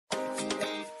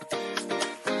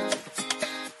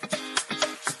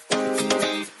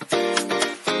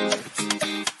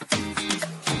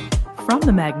From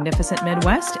the magnificent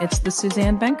Midwest, it's the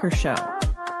Suzanne Benker Show,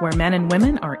 where men and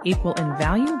women are equal in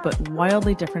value but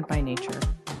wildly different by nature.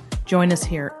 Join us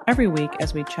here every week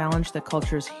as we challenge the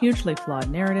culture's hugely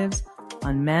flawed narratives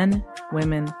on men,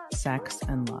 women, sex,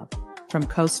 and love. From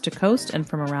coast to coast and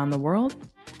from around the world,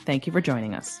 thank you for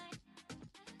joining us.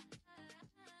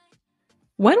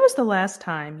 When was the last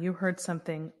time you heard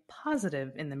something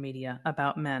positive in the media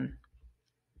about men?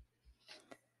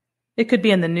 It could be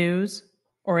in the news,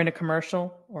 or in a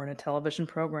commercial, or in a television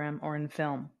program, or in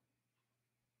film.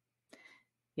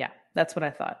 Yeah, that's what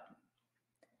I thought.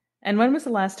 And when was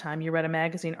the last time you read a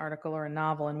magazine article or a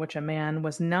novel in which a man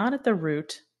was not at the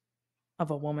root of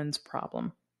a woman's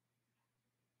problem?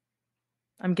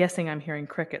 I'm guessing I'm hearing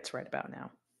crickets right about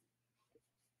now.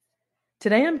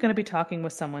 Today I'm going to be talking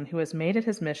with someone who has made it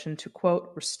his mission to,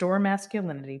 quote, restore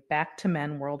masculinity back to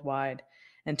men worldwide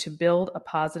and to build a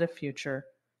positive future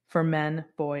for men,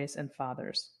 boys, and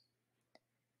fathers.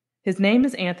 His name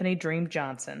is Anthony Dream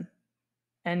Johnson.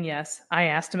 And yes, I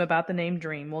asked him about the name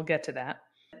Dream. We'll get to that.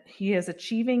 He is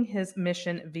achieving his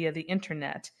mission via the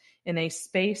internet in a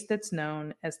space that's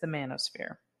known as the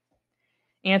Manosphere.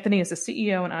 Anthony is a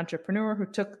CEO and entrepreneur who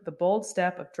took the bold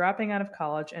step of dropping out of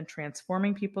college and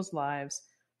transforming people's lives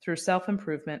through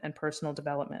self-improvement and personal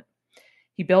development.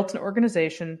 He built an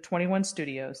organization, 21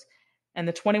 Studios, and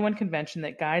the 21 Convention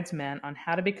that guides men on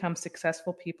how to become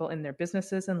successful people in their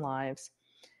businesses and lives,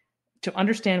 to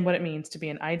understand what it means to be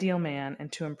an ideal man, and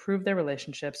to improve their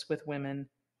relationships with women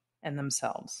and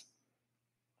themselves.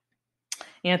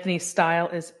 Anthony's style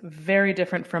is very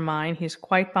different from mine. He's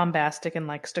quite bombastic and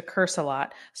likes to curse a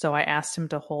lot, so I asked him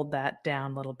to hold that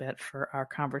down a little bit for our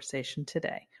conversation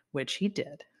today, which he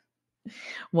did.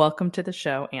 Welcome to the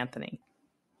show, Anthony.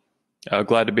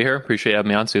 Glad to be here. Appreciate you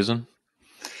having me on, Susan.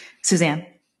 Suzanne.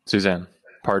 Suzanne.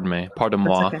 Pardon me. Pardon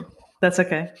moi. That's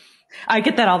okay. I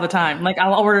get that all the time. Like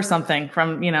I'll order something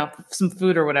from, some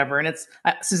food or whatever. And it's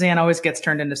Suzanne always gets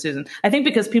turned into Susan. I think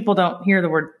because people don't hear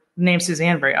the name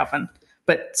Suzanne very often,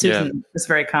 but Susan is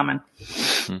very common.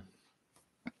 Mm-hmm.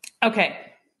 Okay.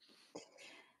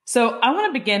 So I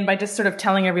want to begin by just sort of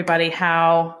telling everybody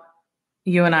how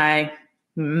you and I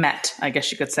met, I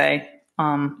guess you could say,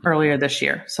 earlier this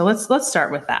year. So let's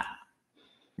start with that.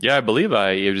 Yeah, I believe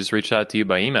I just reached out to you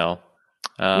by email.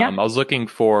 I was looking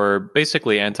for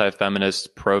basically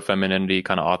anti-feminist, pro-femininity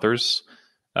kind of authors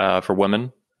for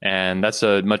women. And that's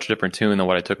a much different tune than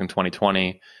what I took in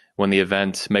 2020 when the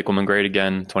event Make Women Great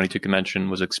Again 22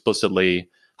 Convention was explicitly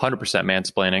 100%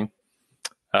 mansplaining.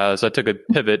 So I took a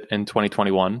pivot in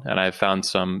 2021 and I found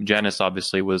Janice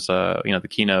obviously was, the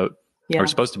keynote, or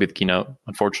supposed to be the keynote.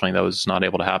 Unfortunately, that was not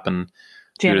able to happen.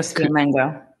 Janice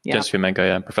Fiamengo. Janice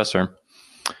Fiamengo, professor.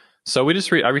 So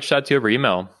I reached out to you over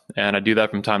email, and I do that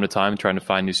from time to time, trying to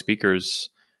find new speakers.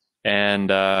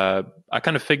 And I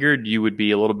kind of figured you would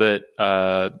be a little bit,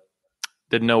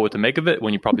 didn't know what to make of it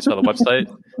when you probably saw the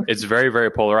website. It's very, very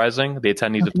polarizing. The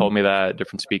attendees have told me that,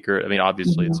 different speaker. I mean,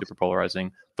 obviously it's super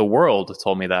polarizing. The world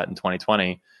told me that in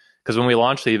 2020, because when we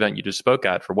launched the event you just spoke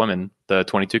at for women, the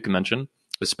 22 Convention,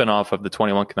 the spinoff of the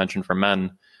 21 Convention for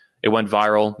men, it went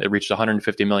viral. It reached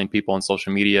 150 million people on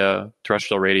social media,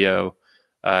 terrestrial radio,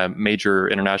 major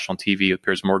international TV with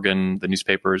Piers Morgan, the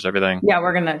newspapers, everything. Yeah,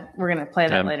 we're gonna play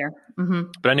that later.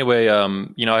 Mm-hmm. But anyway,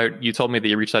 you told me that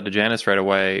you reached out to Janice right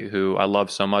away, who I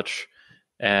love so much,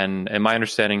 and in my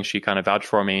understanding, she kind of vouched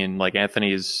for me. And like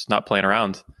Anthony's not playing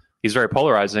around; he's very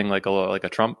polarizing, like a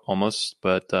Trump almost.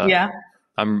 But I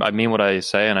mean what I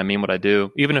say, and I mean what I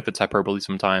do, even if it's hyperbole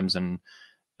sometimes and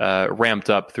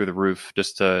ramped up through the roof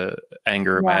just to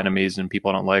anger my enemies and people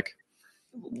I don't like.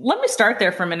 Let me start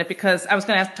there for a minute because I was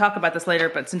going to talk about this later,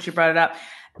 but since you brought it up,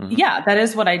 that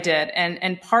is what I did.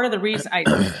 And part of the reason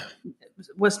I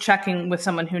was checking with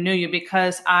someone who knew you,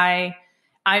 because I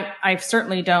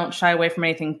certainly don't shy away from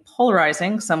anything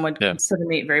polarizing. Some would consider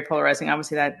me very polarizing.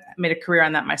 Obviously, I made a career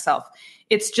on that myself.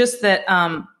 It's just that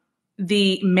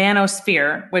the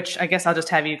manosphere, which I guess I'll just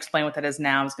have you explain what that is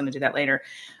now. I was going to do that later.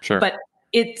 Sure. But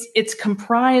it's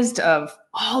comprised of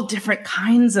all different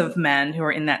kinds of men who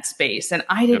are in that space. And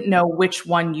I didn't know which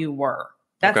one you were.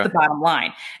 That's the bottom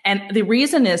line. And the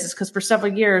reason is because for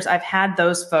several years, I've had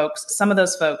some of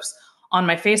those folks on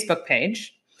my Facebook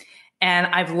page, and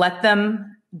I've let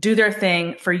them do their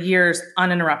thing for years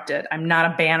uninterrupted. I'm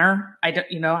not a banner.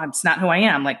 It's not who I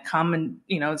am. Like, come and,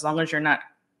 as long as you're not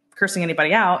cursing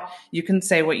anybody out, you can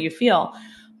say what you feel.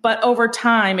 But over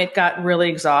time, it got really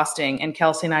exhausting. And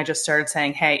Kelsey and I just started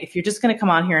saying, hey, if you're just going to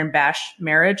come on here and bash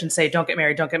marriage and say, don't get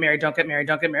married, don't get married, don't get married,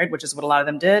 don't get married, which is what a lot of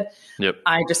them did.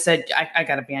 I just said, I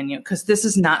got to ban you because this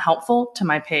is not helpful to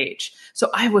my page. So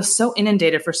I was so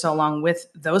inundated for so long with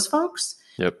those folks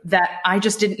Yep. that I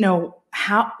just didn't know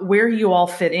where you all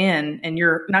fit in, and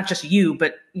you're not just you,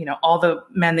 but all the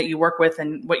men that you work with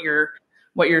and what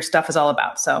your stuff is all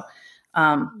about. So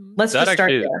let's That just start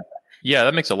actually, there. yeah,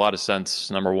 that makes a lot of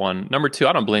sense. Number one. Number two,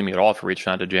 I don't blame you at all for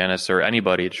reaching out to Janice or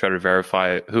anybody to try to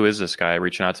verify who is this guy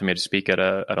reaching out to me to speak at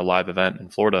a live event in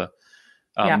Florida.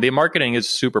 Yeah. The marketing is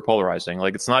super polarizing.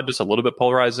 Like, it's not just a little bit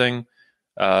polarizing.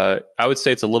 I would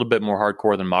say it's a little bit more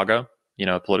hardcore than MAGA,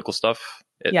 political stuff.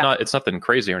 Yeah. It's nothing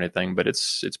crazy or anything, but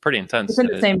it's pretty intense. It's in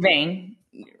the same vein,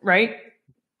 right?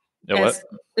 What?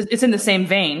 It's in the same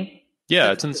vein.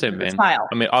 Yeah, it's in the same vein. Style.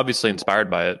 I mean, obviously inspired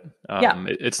by it. Yeah.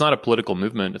 It's not a political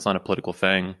movement. It's not a political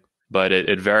thing, but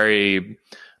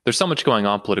there's so much going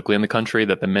on politically in the country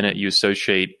that the minute you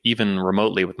associate even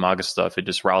remotely with MAGA stuff, it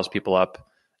just riles people up.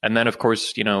 And then, of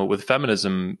course, with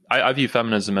feminism, I view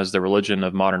feminism as the religion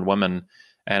of modern women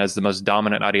and as the most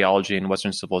dominant ideology in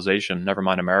Western civilization, never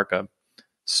mind America.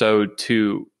 So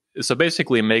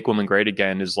basically make women great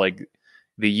again is like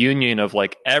the union of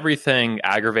like everything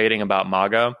aggravating about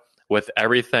MAGA with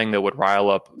everything that would rile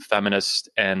up feminists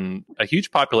and a huge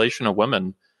population of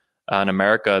women in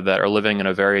America that are living in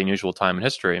a very unusual time in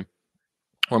history,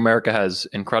 where America has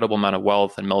incredible amount of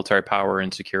wealth and military power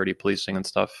and security policing and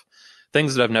stuff,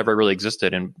 things that have never really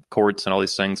existed in courts and all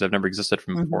these things that have never existed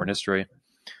from before in history.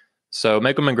 So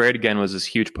Make Women Great Again was this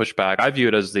huge pushback. I view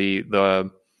it as the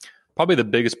probably the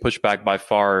biggest pushback by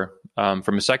far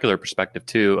from a secular perspective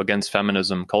too against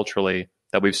feminism culturally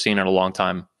that we've seen in a long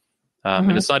time.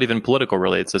 And it's not even political,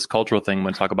 really. It's this cultural thing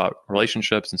when we talk about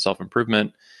relationships and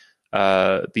self-improvement,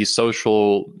 these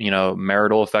social,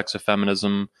 marital effects of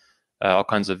feminism, all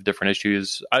kinds of different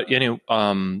issues.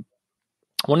 One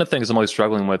of the things I'm always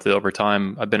struggling with over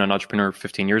time, I've been an entrepreneur for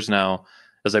 15 years now,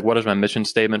 is like, what is my mission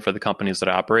statement for the companies that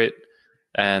I operate?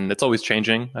 And it's always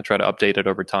changing. I try to update it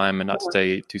over time and not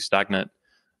stay too stagnant.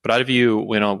 But I view,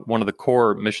 one of the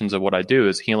core missions of what I do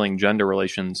is healing gender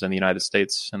relations in the United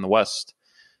States and the West.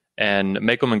 And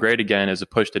Make Women Great Again is a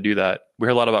push to do that. We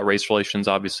hear a lot about race relations,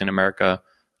 obviously, in America.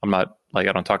 I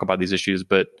don't talk about these issues,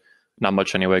 but not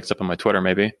much anyway, except on my Twitter,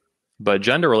 maybe. But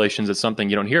gender relations is something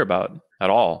you don't hear about at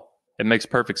all. It makes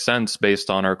perfect sense based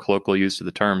on our colloquial use of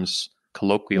the terms.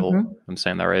 Colloquial, I'm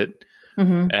saying that right.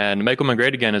 And Make Women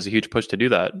Great Again is a huge push to do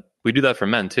that. We do that for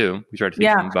men, too. We try to teach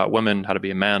them about women, how to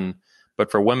be a man. But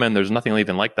for women, there's nothing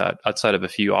even like that outside of a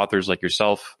few authors like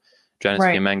yourself,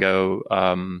 Janice Mango,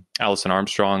 Allison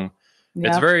Armstrong.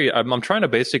 It's I'm trying to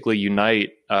basically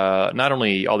unite not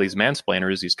only all these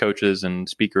mansplainers, these coaches and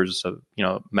speakers of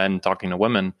men talking to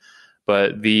women,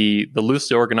 but the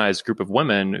loosely organized group of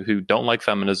women who don't like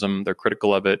feminism, they're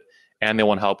critical of it, and they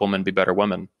want to help women be better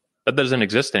women. That doesn't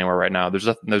exist anywhere right now.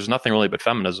 There's nothing really but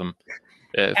feminism,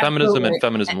 feminism and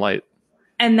feminism light.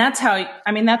 And that's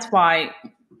why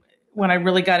when I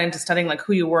really got into studying like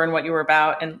who you were and what you were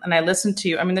about, and I listened to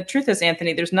you, I mean, the truth is,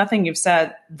 Anthony, there's nothing you've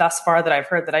said thus far that I've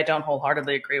heard that I don't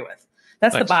wholeheartedly agree with.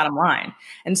 That's the bottom line.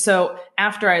 And so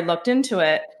after I looked into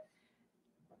it,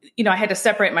 I had to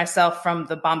separate myself from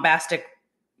the bombastic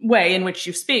way in which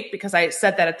you speak, because I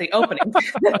said that at the opening.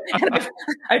 And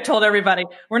I told everybody,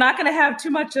 we're not going to have too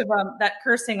much of that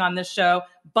cursing on this show,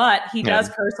 but he does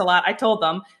curse a lot. I told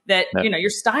them that,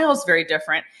 your style is very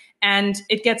different and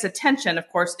it gets attention, of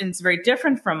course, and it's very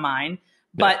different from mine.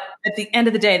 But at the end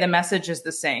of the day, the message is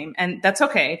the same. And that's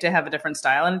okay to have a different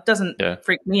style. And it doesn't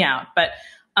freak me out. But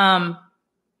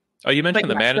you mentioned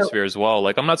the Manosphere as well.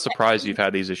 Like, I'm not surprised you've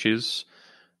had these issues.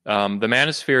 The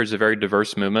Manosphere is a very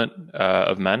diverse movement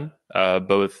of men,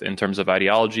 both in terms of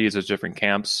ideologies. There's different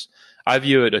camps. I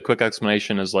view it, a quick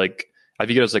explanation, as I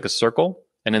view it as like a circle.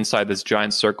 And inside this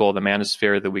giant circle, the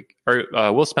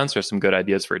Manosphere, Will Spencer has some good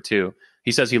ideas for it too.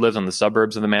 He says he lives in the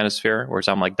suburbs of the Manosphere, whereas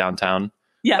I'm like downtown.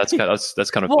 Yeah, that's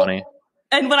kind of funny.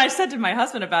 And when I said to my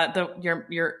husband about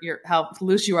your how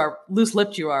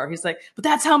loose-lipped you are, he's like, "But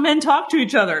that's how men talk to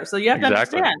each other." So you have to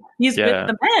understand, he's with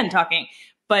the men talking.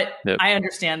 But I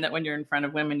understand that when you're in front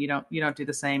of women, you don't do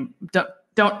the same. Don't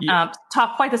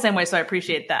talk quite the same way. So I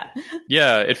appreciate that.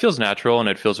 Yeah, it feels natural and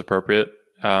it feels appropriate.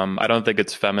 I don't think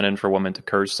it's feminine for women to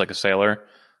curse like a sailor.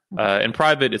 In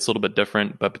private, it's a little bit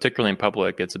different, but particularly in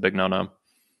public, it's a big no-no.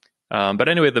 But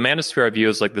anyway, the Manosphere I view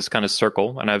is like this kind of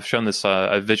circle, and I've shown this,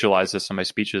 I've visualized this in my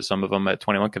speeches, some of them at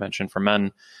 21 Convention for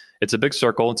Men. It's a big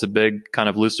circle. It's a big kind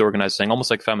of loosely organized thing, almost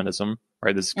like feminism,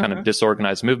 right? This kind of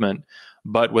disorganized movement.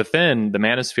 But within the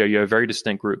Manosphere, you have very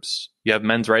distinct groups. You have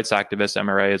men's rights activists,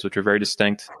 MRAs, which are very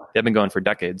distinct. They've been going for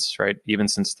decades, right? Even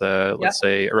since the, let's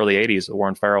say, early 80s,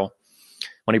 Warren Farrell.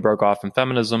 When he broke off from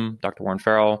feminism, Dr. Warren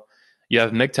Farrell. You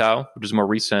have MGTOW, which is more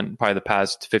recent, probably the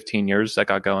past 15 years that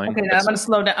got going. Okay, now I'm going to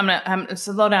slow down. I'm going to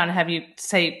slow down and have you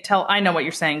tell. I know what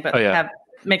you're saying, but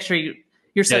make sure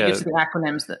you're so Yeah, used to the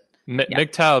acronyms that.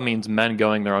 MGTOW means men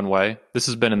going their own way. This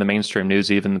has been in the mainstream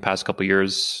news even the past couple of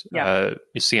years.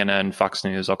 CNN, Fox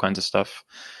News, all kinds of stuff.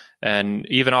 And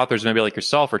even authors maybe like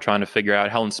yourself are trying to figure out,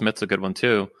 Helen Smith's a good one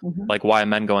too, like why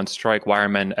men go on strike, why are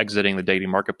men exiting the dating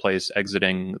marketplace,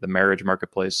 exiting the marriage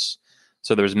marketplace.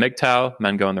 So there's MGTOW,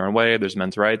 men going their own way, there's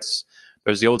men's rights.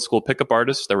 There's the old school pickup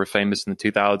artists that were famous in the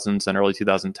 2000s and early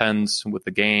 2010s with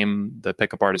The Game, the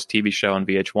pickup artist TV show on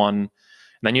VH1. And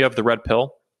then you have the Red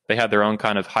Pill. They had their own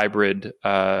kind of hybrid,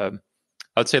 I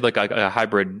would say like a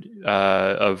hybrid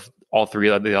of all three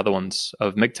of the other ones,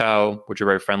 of MGTOW, which are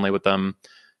very friendly with them,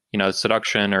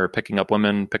 seduction or picking up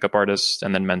women, pickup artists,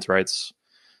 and then men's rights.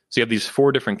 So you have these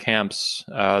four different camps.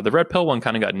 The Red Pill one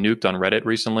kind of got nuked on Reddit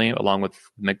recently, along with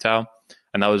MGTOW,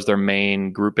 and that was their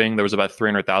main grouping. There was about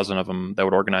 300,000 of them that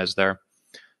would organize there.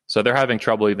 So they're having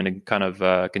trouble even kind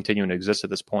of continuing to exist at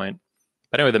this point.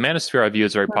 But anyway, the Manosphere I view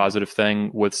as a very positive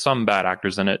thing with some bad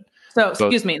actors in it. So,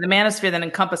 excuse me, the Manosphere then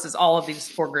encompasses all of these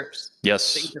four groups.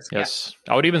 Yes, yes.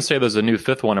 I would even say there's a new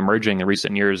fifth one emerging in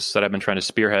recent years that I've been trying to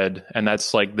spearhead, and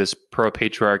that's like this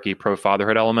pro-patriarchy,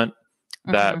 pro-fatherhood element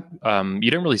that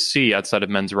you didn't really see outside of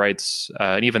men's rights,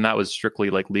 and even that was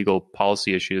strictly like legal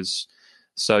policy issues.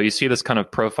 So you see this kind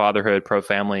of pro-fatherhood,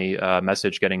 pro-family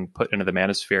message getting put into the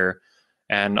Manosphere.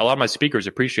 And a lot of my speakers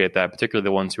appreciate that, particularly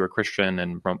the ones who are Christian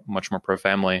and much more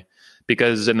pro-family,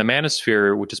 because in the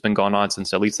Manosphere, which has been going on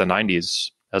since at least the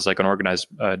 90s as like an organized,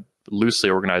 loosely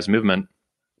organized movement,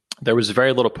 there was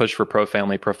very little push for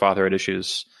pro-family, pro-fatherhood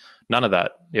issues. None of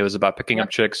that. It was about picking up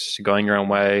chicks, going your own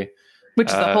way. Which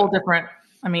is a whole different,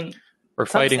 or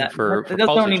fighting for those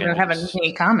don't even changes. have anything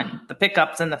in common. The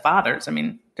pickups and the fathers.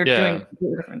 They're doing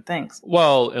different things.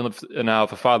 Well, and now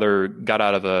if a father got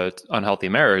out of an unhealthy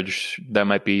marriage, there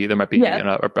might be an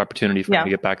opportunity for him to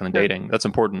get back in the dating. That's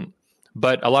important.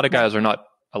 But a lot of guys are not.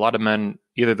 A lot of men,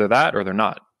 either they're that or they're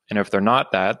not. And if they're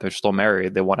not that, they're still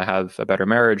married. They want to have a better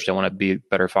marriage. They want to be a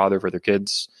better father for their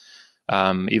kids.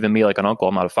 Even me, like an uncle,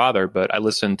 I'm not a father, but I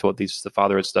listen to what the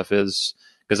fatherhood stuff is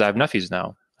because I have nephews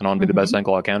now, and I want to be the best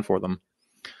uncle I can for them.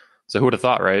 So who would have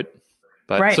thought, right?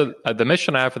 But so the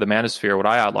mission I have for the Manosphere, what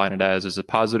I outline it as, is a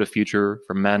positive future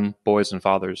for men, boys, and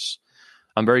fathers.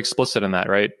 I'm very explicit in that,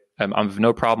 right? I have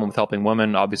no problem with helping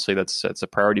women. Obviously, that's a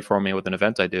priority for me with an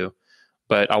event I do.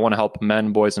 But I want to help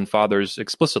men, boys, and fathers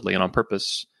explicitly and on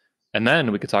purpose. And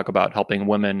then we could talk about helping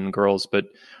women and girls. But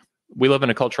we live in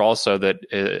a culture also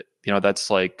that, that's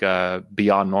like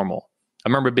beyond normal. I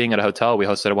remember being at a hotel we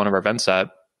hosted at one of our events at.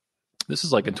 This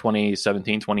is like in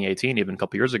 2017, 2018, even a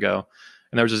couple years ago.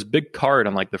 And there was this big card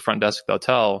on like the front desk of the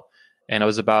hotel. And it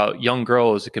was about young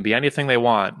girls. It can be anything they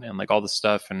want and like all this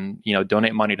stuff and,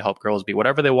 donate money to help girls be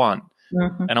whatever they want.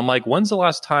 And I'm like, when's the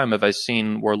last time have I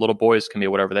seen where little boys can be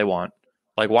whatever they want?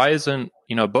 Like, why isn't,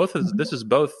 this is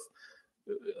both.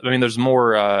 There's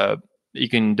more, you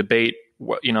can debate,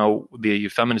 the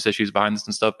feminist issues behind this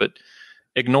and stuff, but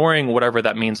ignoring whatever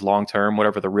that means long term,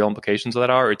 whatever the real implications of that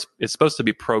are, it's supposed to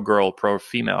be pro girl, pro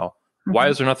female. Why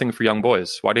is there nothing for young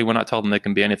boys? Why do we not tell them they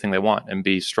can be anything they want and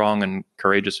be strong and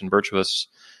courageous and virtuous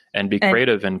and be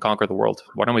creative and conquer the world?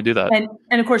 Why don't we do that?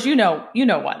 And of course, you know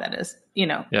why that is. You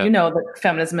know that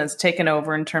feminism has taken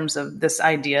over in terms of this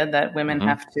idea that women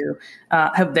have to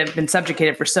they've been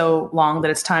subjugated for so long that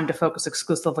it's time to focus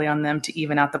exclusively on them to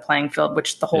even out the playing field,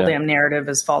 which the whole damn narrative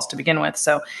is false to begin with.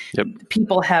 So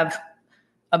people have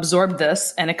absorb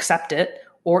this and accept it,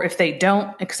 or if they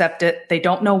don't accept it, they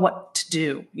don't know what to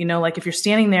do. Like if you're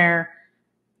standing there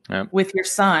with your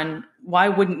son, why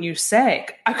wouldn't you say?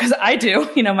 Because I do.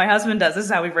 My husband does. This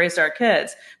is how we've raised our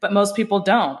kids, but most people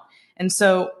don't. And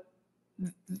so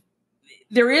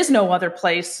there is no other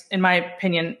place, in my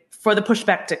opinion, for the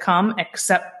pushback to come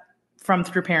except from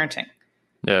through parenting.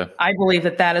 Yeah, I believe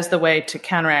that is the way to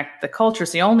counteract the culture.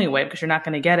 It's the only way, because you're not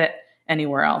going to get it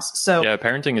anywhere else. So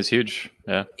parenting is huge.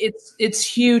 Yeah, it's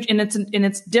huge, and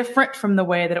it's different from the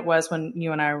way that it was when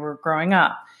you and I were growing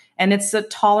up. And it's a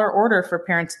taller order for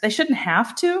parents. They shouldn't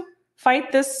have to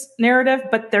fight this narrative,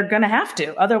 but they're going to have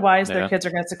to. Otherwise, their kids are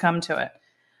going to succumb to it.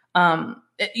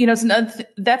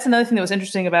 That's another thing that was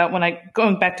interesting about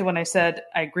going back to when I said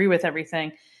I agree with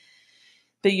everything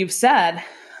that you've said.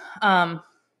 The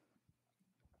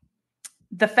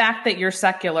fact that you're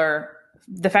secular,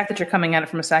 the fact that you're coming at it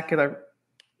from a secular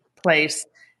place,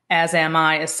 as am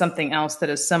I, is something else that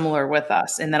is similar with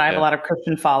us, in that I have a lot of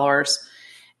Christian followers.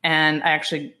 And I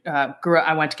actually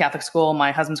I went to Catholic school.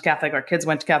 My husband's Catholic. Our kids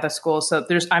went to Catholic school. So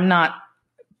I'm not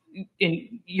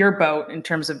in your boat in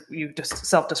terms of you just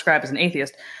self-describe as an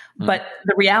atheist. But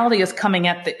the reality is coming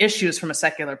at the issues from a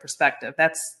secular perspective.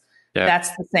 That's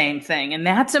the same thing. And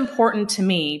that's important to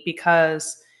me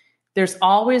because There's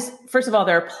always, first of all,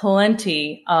 there are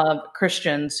plenty of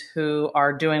Christians who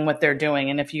are doing what they're doing.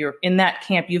 And if you're in that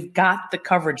camp, you've got the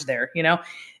coverage there.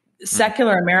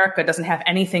 Secular America doesn't have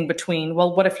anything between,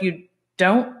 well, what if you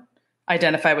don't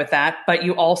identify with that, but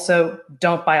you also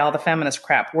don't buy all the feminist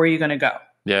crap? Where are you going to go?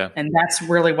 Yeah. And that's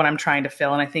really what I'm trying to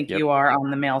fill. And I think you are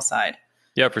on the male side.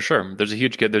 Yeah, for sure. There's a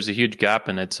huge gap,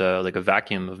 and it's like a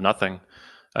vacuum of nothing.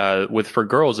 For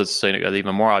girls, it's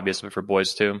even more obvious, but for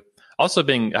boys too. Also,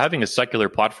 having a secular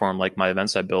platform like my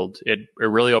events I build, it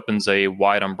really opens a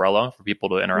wide umbrella for people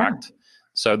to interact. Yeah.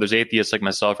 So there's atheists like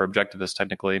myself, or objectivists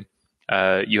technically.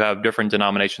 You have different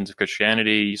denominations of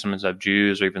Christianity. You sometimes have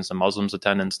Jews or even some Muslims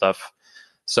attend and stuff.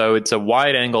 So it's a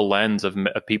wide angle lens of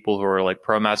people who are like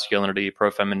pro masculinity,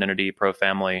 pro femininity, pro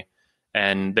family,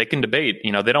 and they can debate. They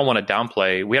don't want to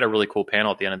downplay. We had a really cool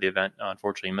panel at the end of the event.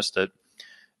 Unfortunately, you missed it.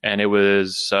 And it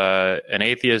was an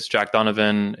atheist, Jack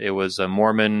Donovan. It was a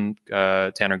Mormon,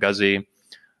 Tanner Guzzi,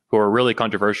 who are really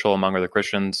controversial among other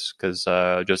Christians because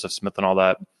Joseph Smith and all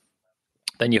that.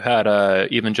 Then you had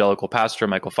evangelical pastor,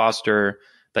 Michael Foster.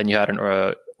 Then you had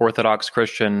an Orthodox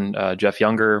Christian, Jeff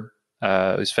Younger,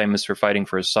 who's famous for fighting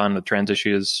for his son with trans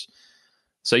issues.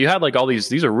 So you had like all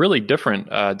these are really different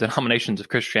denominations of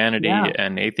Christianity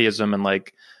and atheism, and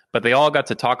but they all got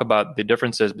to talk about the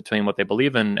differences between what they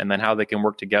believe in and then how they can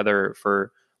work together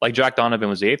for, like Jack Donovan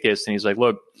was the atheist. And he's like,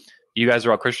 look, you guys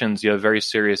are all Christians. You have very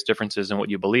serious differences in what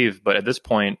you believe. But at this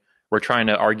point, we're trying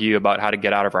to argue about how to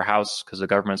get out of our house because the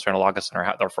government's trying to lock us in our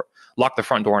house, lock the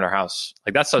front door in our house.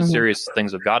 Like that's how serious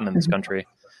things have gotten in this country.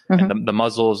 And the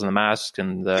muzzles and the masks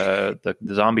and the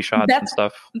zombie shots and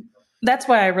stuff. That's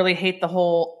why I really hate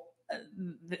the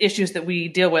issues that we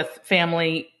deal with,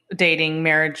 family, dating,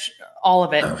 marriage, all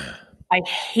of it. I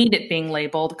hate it being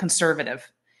labeled conservative.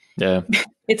 Yeah.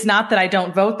 It's not that I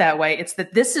don't vote that way. It's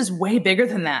that this is way bigger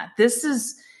than that.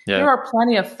 There are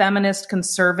plenty of feminist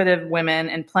conservative women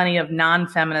and plenty of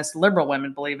non-feminist liberal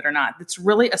women, believe it or not. It's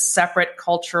really a separate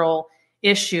cultural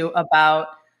issue about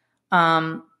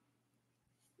the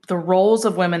roles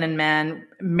of women and men,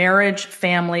 marriage,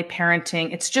 family,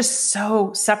 parenting. It's just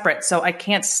so separate. So I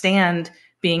can't stand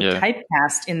being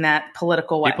typecast in that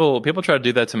political way. People try to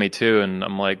do that to me too, and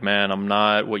I'm like, man, I'm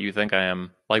not what you think I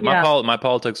am. Like my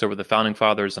politics are with the founding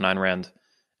fathers and Ayn Rand,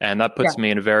 and that puts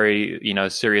me in very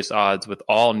serious odds with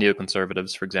all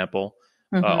neoconservatives, for example,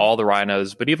 all the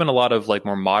rhinos, but even a lot of like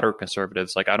more moderate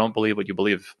conservatives. Like I don't believe what you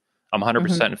believe. I'm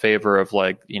 100% in favor of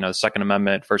Second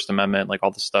Amendment, First Amendment, like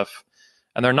all this stuff,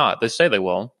 and they're not. They say they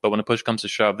will, but when the push comes to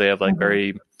shove, they have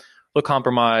very they'll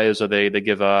compromise, or they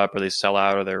give up, or they sell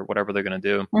out, or they're whatever they're going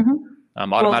to do.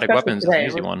 Automatic weapons is an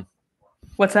easy one.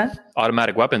 What's that?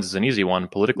 Automatic weapons is an easy one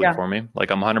politically for me.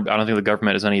 Like I don't think the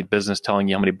government has any business telling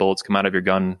you how many bullets come out of your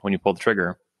gun when you pull the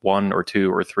trigger, 1 or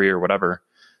 2 or 3 or whatever.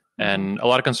 And a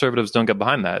lot of conservatives don't get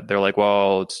behind that. They're like,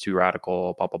 well, it's too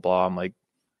radical, blah blah blah. I'm like,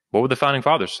 what would the founding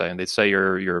fathers say? And they'd say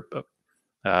you're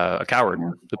a coward,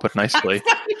 to put nicely.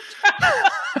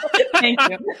 Thank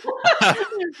you.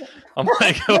 I'm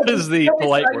like, what is the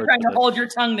polite word? Trying to hold your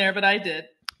tongue there, but I did.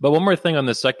 But one more thing on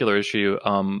this secular issue.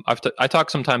 I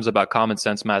talk sometimes about common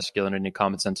sense masculinity,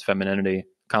 common sense femininity,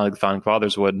 kind of like the founding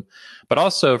fathers would. But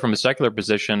also from a secular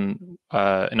position,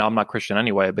 and I'm not Christian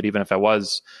anyway, but even if I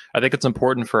was, I think it's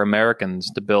important for Americans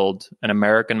to build an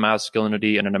American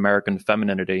masculinity and an American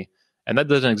femininity. And that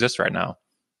doesn't exist right now.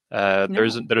 There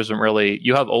isn't really.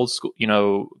 You have old school,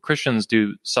 Christians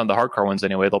do some of the hardcore ones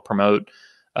anyway. They'll promote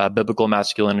biblical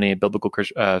masculinity, biblical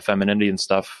femininity and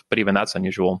stuff. But even that's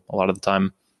unusual a lot of the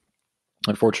time,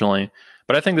 unfortunately.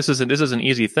 But I think this is an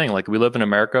easy thing. Like we live in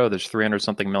America. There's 300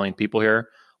 something million people here.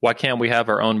 Why can't we have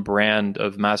our own brand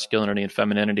of masculinity and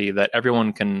femininity that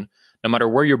everyone can, no matter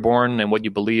where you're born and what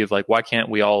you believe, like why can't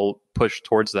we all push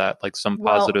towards that? Like some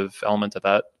positive element of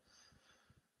that.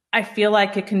 I feel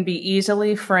like it can be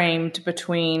easily framed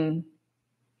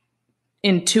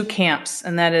in 2 camps,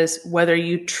 and that is whether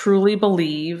you truly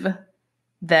believe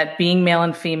that being male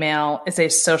and female is a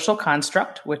social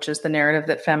construct, which is the narrative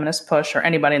that feminists push or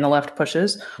anybody in the left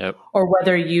pushes, or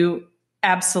whether you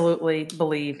absolutely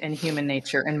believe in human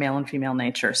nature and male and female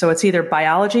nature. So it's either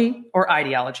biology or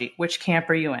ideology. Which camp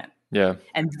are you in? Yeah.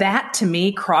 And that to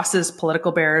me crosses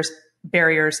political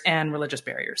barriers and religious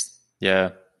barriers.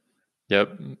 Yeah.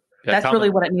 Yep. Yeah, that's really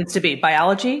what it needs to be: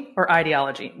 biology or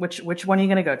ideology. Which one are you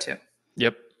going to go to?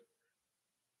 Yep.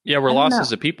 Yeah, we're lost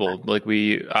as a people. Like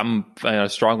I'm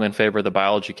strongly in favor of the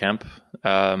biology camp.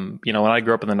 When I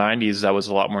grew up in the 90s, that was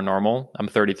a lot more normal. I'm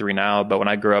 33 now, but when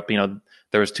I grew up,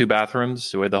 there was 2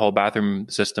 bathrooms. We had the whole bathroom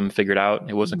system figured out.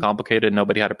 It wasn't complicated.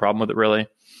 Nobody had a problem with it really.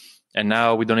 And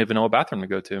now we don't even know what bathroom to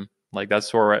go to. Like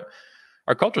that's where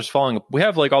our culture's falling. We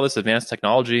have like all this advanced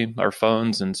technology, our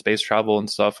phones and space travel and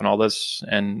stuff and all this,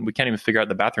 and we can't even figure out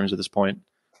the bathrooms at this point.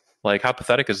 Like, how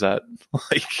pathetic is that?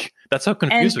 Like, that's how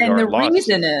confused we And are the and lost.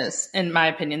 reason is, in my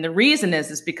opinion, the reason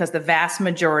is because the vast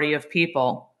majority of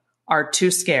people are too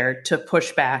scared to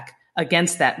push back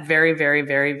against that very, very,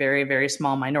 very, very, very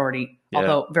small minority,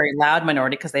 although very loud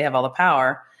minority because they have all the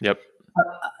power. Yep.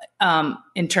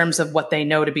 In terms of what they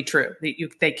know to be true,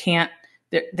 they can't.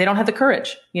 They don't have the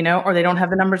courage, or they don't have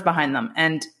the numbers behind them,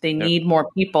 and they need more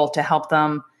people to help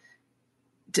them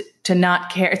to not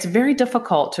care. It's very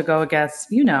difficult to go against,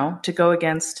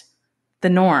 the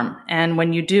norm. And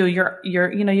when you do,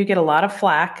 you get a lot of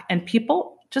flack, and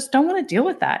people just don't want to deal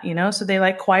with that, so they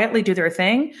like quietly do their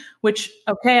thing, which,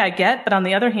 okay, I get. But on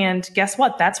the other hand, guess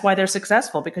what? That's why they're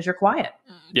successful, because you're quiet.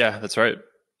 Yeah, that's right.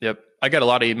 Yep. I get a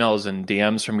lot of emails and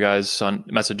DMs from guys on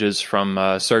messages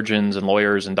from surgeons and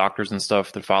lawyers and doctors and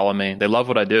stuff that follow me. They love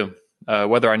what I do,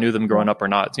 whether I knew them growing up or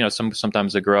not.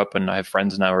 Sometimes they grow up, and I have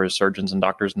friends now who are surgeons and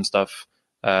doctors and stuff,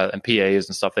 and PAs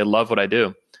and stuff. They love what I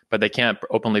do, but they can't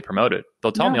openly promote it.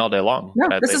 They'll tell me all day long.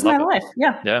 No, this is my life.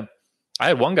 Yeah. Yeah. I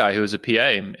had one guy who was a PA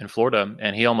in Florida,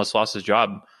 and he almost lost his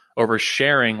job over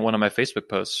sharing one of my Facebook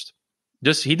posts.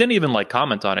 He didn't even like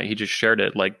comment on it. He just shared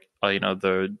it like,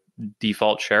 the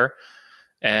default share.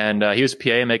 And he was a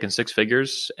PA making six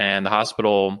figures, and the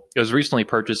hospital, it was recently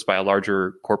purchased by a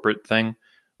larger corporate thing,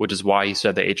 which is why he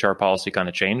said the HR policy kind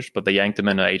of changed, but they yanked him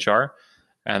into HR.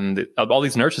 And all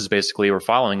these nurses basically were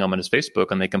following him on his Facebook,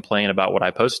 and they complain about what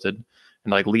I posted.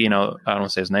 And like Lee, I don't want to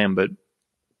say his name, but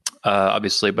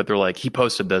obviously, but they're like, he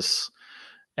posted this.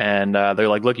 And they're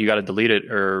like, look, you got to delete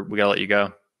it or we got to let you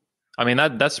go. I mean,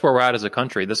 that's where we're at as a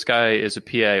country. This guy is a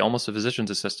PA, almost a physician's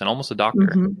assistant, almost a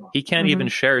doctor. Mm-hmm. He can't even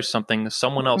share something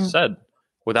someone else said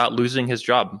without losing his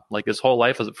job. Like his whole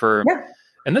life is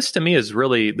and this to me is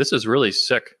really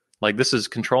sick. Like this is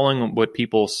controlling what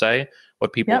people say,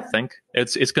 what people think.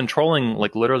 It's controlling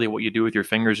like literally what you do with your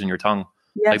fingers and your tongue.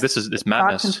 Yes. Like this is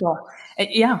madness.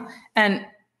 Yeah. And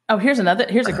here's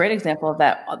a great example of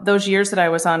that. Those years that I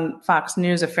was on Fox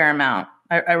News a fair amount,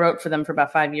 I wrote for them for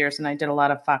about 5 years, and I did a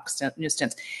lot of Fox News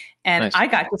stints. And nice. I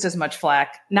got just as much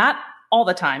flack, not all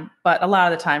the time, but a lot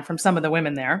of the time from some of the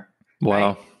women there. Wow.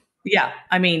 Right? Yeah.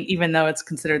 I mean, even though it's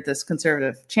considered this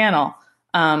conservative channel,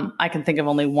 I can think of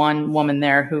only one woman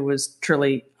there who was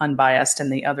truly unbiased, and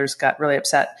the others got really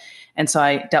upset. And so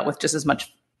I dealt with just as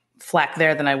much flack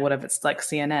there than I would if it's like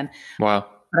CNN. Wow.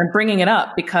 But I'm bringing it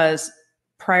up because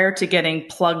prior to getting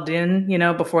plugged in,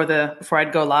 before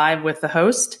I'd go live with the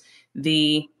host,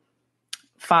 the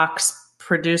Fox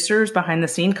producers behind the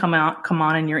scene come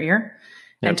on in your ear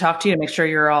and talk to you to make sure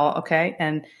you're all okay.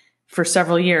 And for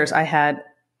several years, I had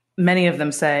many of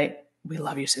them say, "We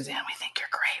love you, Suzanne. We think you're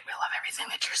great. We love everything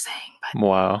that you're saying." But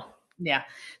wow. Yeah.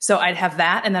 So I'd have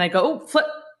that, and then I go, "Oh, flip.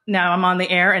 Now I'm on the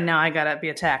air, and now I got to be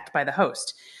attacked by the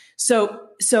host." So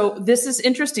this is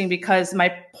interesting because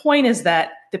my point is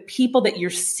that the people that you're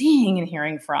seeing and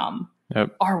hearing from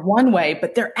are one way,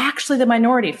 but they're actually the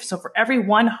minority. So for every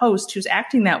one host who's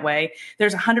acting that way,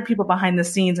 there's 100 people behind the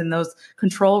scenes in those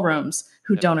control rooms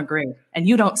who don't agree, and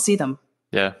you don't see them.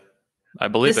 Yeah, I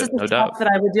believe this it. Is the no stuff doubt that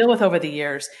I would deal with over the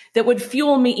years that would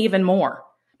fuel me even more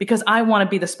because I want to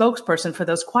be the spokesperson for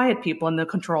those quiet people in the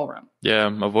control room. Yeah,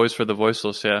 a voice for the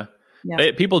voiceless. Yeah.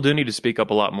 People do need to speak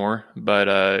up a lot more, but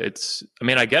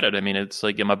I get it. I mean, it's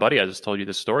like my buddy I just told you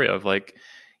the story of, like,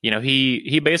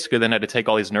 he basically then had to take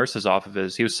all these nurses off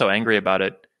of he was so angry about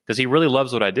it because he really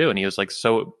loves what I do. And he was like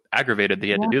so aggravated that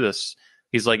he had to do this.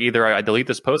 He's like, either I delete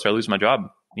this post or I lose my job,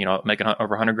 making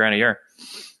over $100,000 a year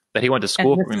that he went to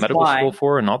school, medical school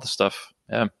for, and all this stuff.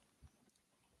 Yeah.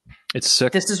 It's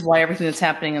sick. This is why everything that's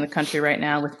happening in the country right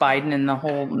now with Biden and the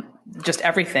whole, just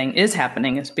everything is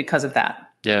happening is because of that.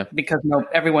 Yeah. Because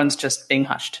everyone's just being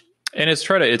hushed. And it's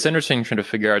interesting trying to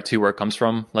figure out too where it comes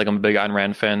from. Like I'm a big Ayn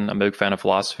Rand fan. I'm a big fan of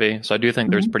philosophy. So I do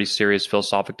think there's pretty serious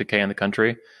philosophic decay in the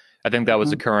country. I think that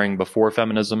was occurring before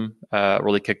feminism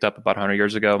really kicked up about 100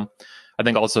 years ago. I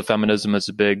think also feminism is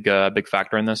a big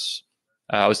factor in this.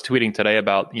 I was tweeting today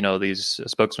about, these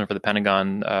spokesmen for the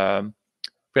Pentagon.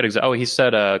 He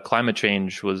said climate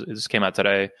change this came out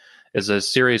today, is a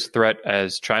serious threat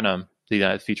as China,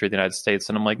 the future of the United States.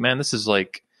 And I'm like, man, this is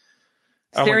like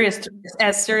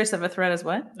as serious of a threat as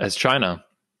what? As China.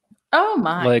 Oh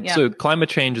my! So climate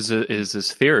change is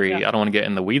this theory. Yeah. I don't want to get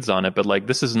in the weeds on it, but like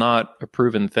this is not a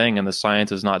proven thing, and the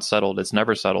science is not settled. It's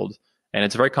never settled, and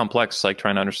it's very complex. Like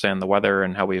trying to understand the weather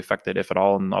and how we affect it, if at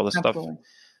all, and all this stuff.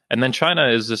 And then China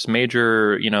is this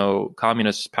major,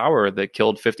 communist power that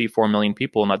killed 54 million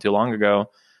people not too long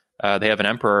ago. They have an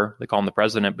emperor. They call him the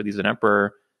president, but he's an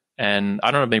emperor. And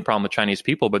I don't have any problem with Chinese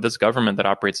people, but this government that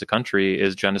operates the country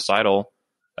is genocidal.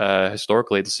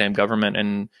 Historically, the same government,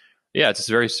 and yeah, it's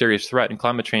a very serious threat. And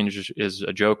climate change is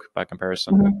a joke by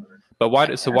comparison. Mm-hmm. But Of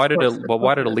course, why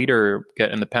did a leader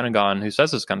get in the Pentagon who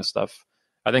says this kind of stuff?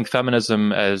 I think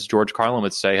feminism, as George Carlin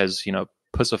would say, has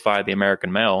pussified the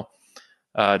American male.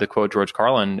 To quote George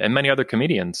Carlin and many other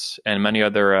comedians and many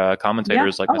other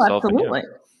commentators like myself. Absolutely. And,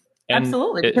 yeah.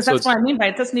 Absolutely, because that's what I mean by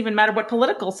it doesn't even matter what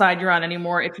political side you're on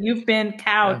anymore. If you've been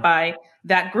cowed by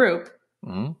that group,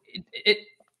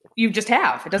 you just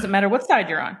have. It doesn't matter what side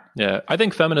you're on. Yeah, I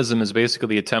think feminism is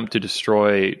basically the attempt to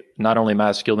destroy not only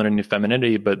masculinity and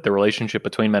femininity, but the relationship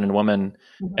between men and women,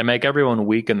 and make everyone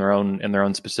weak in their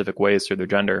own specific ways through their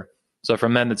gender. So for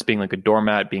men, it's being like a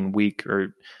doormat, being weak,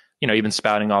 or even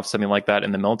spouting off something like that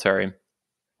in the military.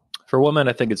 For women,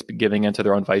 I think it's giving into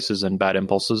their own vices and bad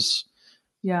impulses.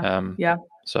 Yeah.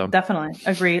 So definitely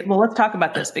agree. Well, let's talk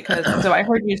about this because I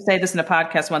heard you say this in a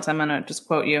podcast once. I'm going to just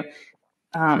quote you,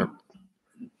 sure.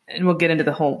 And we'll get into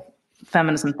the whole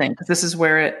feminism thing because this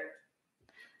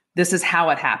is how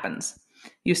it happens.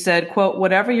 You said, quote,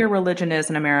 "Whatever your religion is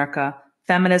in America,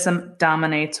 feminism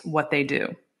dominates what they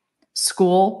do.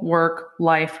 School, work,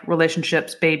 life,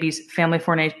 relationships, babies, family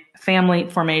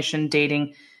formation,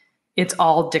 dating. It's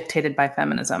all dictated by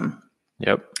feminism."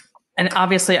 Yep. And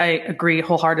obviously I agree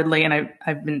wholeheartedly. And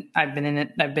I've been in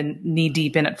it. I've been knee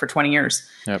deep in it for 20 years.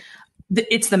 Yep.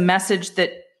 It's the message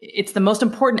it's the most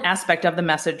important aspect of the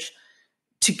message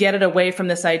to get it away from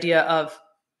this idea of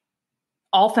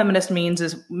all feminist means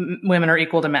is women are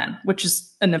equal to men, which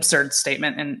is an absurd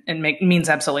statement and means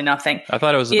absolutely nothing. I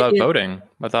thought it was about voting.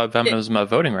 I thought feminism was about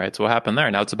voting rights. What happened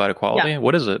there? Now it's about equality. Yeah.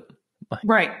 What is it?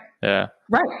 Right. Yeah.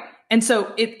 Right. And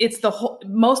so it's the whole,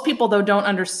 most people though don't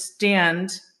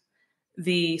understand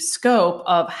the scope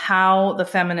of how the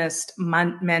feminist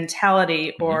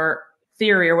mentality or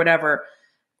theory or whatever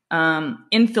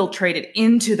infiltrated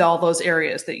into all those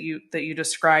areas that you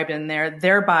described in there,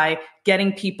 thereby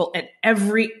getting people at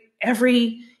every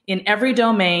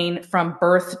domain from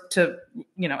birth to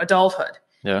adulthood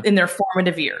in their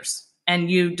formative years.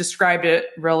 And you described it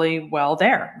really well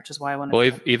there, which is why I wanted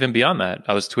to. Even beyond that,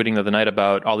 I was tweeting the other night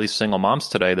about all these single moms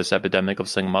today, this epidemic of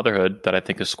single motherhood that I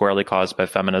think is squarely caused by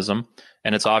feminism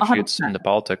and its offshoots 100%. Into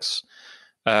politics.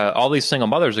 All these single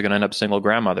mothers are going to end up single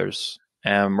grandmothers.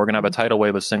 And we're going to have a tidal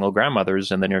wave of single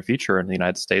grandmothers in the near future in the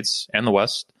United States and the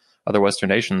West, other Western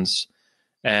nations.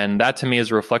 And that to me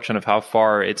is a reflection of how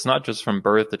far it's not just from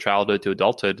birth to childhood to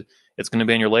adulthood. It's going to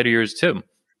be in your later years too.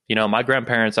 My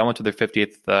grandparents, I went to their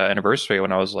 50th anniversary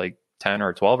when I was like 10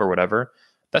 or 12 or whatever.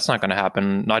 That's not going to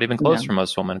happen, not even close for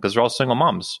most women, because they're all single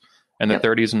moms in their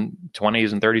 30s and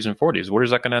 20s and 30s and 40s. Where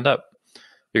is that going to end up?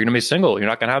 You're going to be single. You're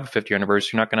not going to have a 50th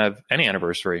anniversary. You're not going to have any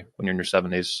anniversary when you're in your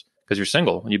 70s because you're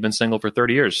single and you've been single for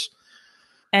 30 years.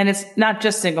 And it's not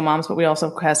just single moms, but we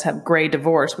also have gray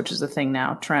divorce, which is a thing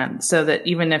now, trend. So that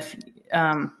even if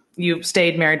you've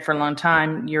stayed married for a long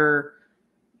time, you're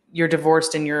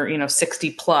divorced in your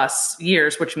 60 plus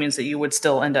years, which means that you would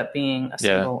still end up being a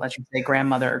single, as you say,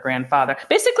 grandmother or grandfather.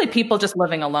 Basically, people just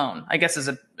living alone, I guess, is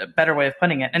a better way of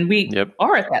putting it. And we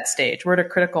are at that stage. We're at a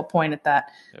critical point at that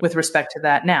with respect to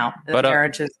that now.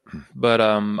 But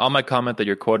on my comment that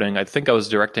you're quoting, I think I was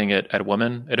directing it at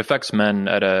women. It affects men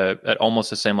at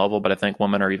almost the same level, but I think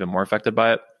women are even more affected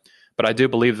by it. But I do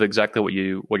believe exactly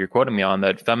what you're quoting me on,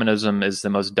 that feminism is the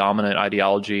most dominant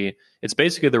ideology. It's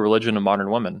basically the religion of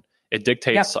modern women. It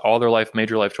dictates all their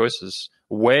major life choices,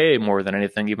 way more than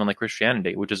anything, even like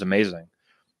Christianity, which is amazing.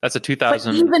 That's a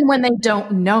 2000. But even when they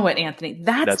don't know it, Anthony,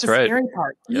 that's the right. Scary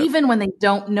part. Yep. Even when they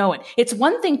don't know it, it's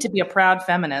one thing to be a proud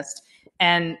feminist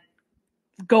and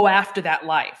go after that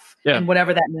life and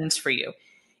whatever that means for you.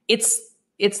 It's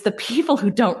the people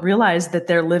who don't realize that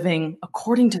they're living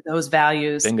according to those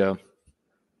values. Bingo.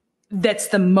 That's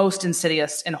the most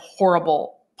insidious and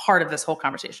horrible part of this whole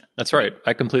conversation. That's right.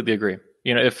 I completely agree.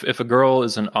 If a girl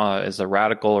is a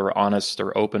radical or honest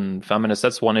or open feminist,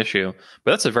 that's one issue.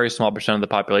 But that's a very small percent of the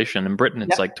population. In Britain,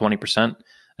 it's like 20%.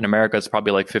 In America, it's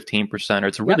probably like 15%, or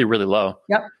it's really, really low.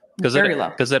 Yep. Very low.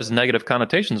 Because that has negative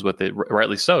connotations with it,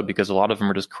 rightly so, because a lot of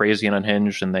them are just crazy and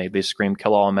unhinged, and they scream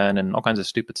kill all men and all kinds of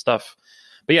stupid stuff.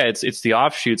 But yeah, it's the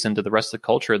offshoots into the rest of the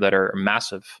culture that are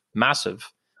massive.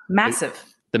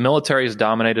 The military is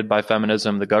dominated by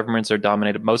feminism. Most governments are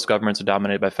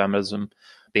dominated by feminism.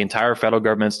 The entire federal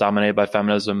government is dominated by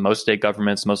feminism. Most state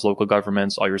governments, most local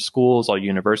governments, all your schools, all your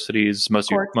universities,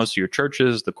 most of your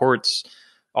churches, the courts,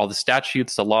 all the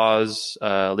statutes, the laws,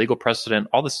 legal precedent,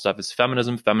 all this stuff is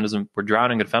feminism. We're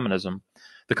drowning in feminism.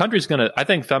 The country's I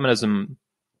think feminism,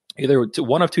 either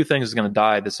one of two things is going to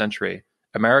die this century: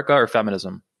 America or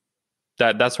feminism.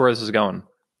 That's where this is going.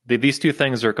 These two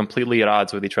things are completely at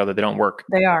odds with each other. They don't work.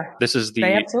 They are. This is They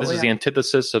the absolutely are.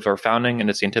 antithesis of our founding, and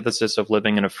it's the antithesis of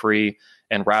living in a free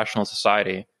and rational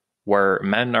society where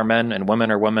men are men and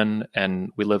women are women,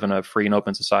 and we live in a free and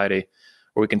open society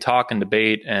where we can talk and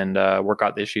debate and work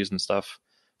out the issues and stuff.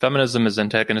 Feminism is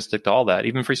antagonistic to all that,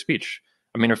 even free speech.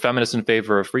 I mean, are feminists in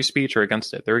favor of free speech or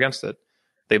against it? They're against it.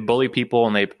 They bully people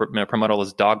and they promote all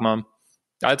this dogma.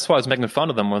 That's why I was making fun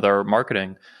of them with our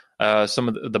marketing. Some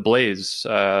of the Blaze,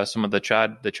 some of the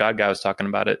Chad guy was talking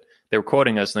about it. They were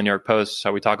quoting us in the New York Post,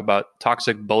 how we talk about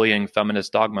toxic bullying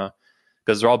feminist dogma,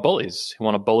 because they're all bullies who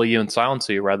want to bully you and silence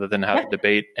you rather than have a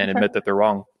debate and admit that they're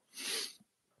wrong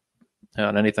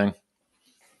on anything.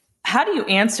 How do you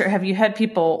answer? Have you had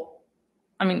people,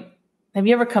 I mean, have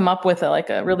you ever come up with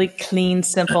a really clean,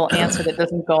 simple answer that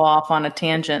doesn't go off on a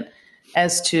tangent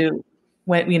as to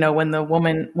when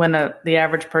the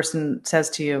average person says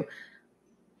to you,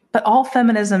 but all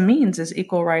feminism means is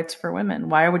equal rights for women.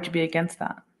 Why would you be against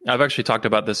that? I've actually talked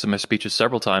about this in my speeches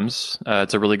several times.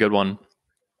 It's a really good one.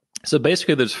 So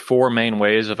basically, there's four main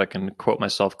ways, if I can quote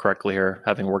myself correctly here,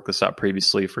 having worked this out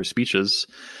previously for speeches.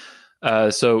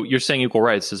 So you're saying equal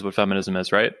rights is what feminism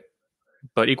is, right?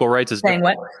 But equal rights is saying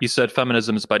what? You said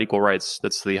feminism is about equal rights.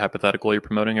 That's the hypothetical you're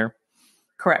promoting here?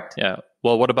 Correct. Yeah.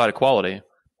 Well, what about equality?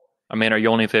 I mean, are you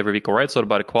only in favor of equal rights? What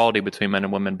about equality between men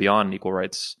and women beyond equal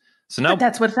rights? So now, but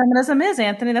that's what feminism is,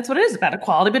 Anthony. That's what it is, about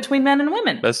equality between men and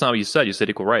women. That's not what you said. You said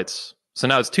equal rights. So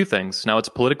now it's two things. Now it's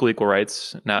political equal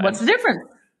rights. Now, what's the difference?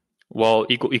 Well,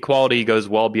 equality goes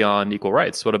well beyond equal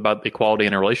rights. What about equality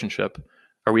in a relationship?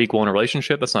 Are we equal in a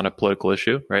relationship? That's not a political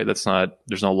issue, right? There's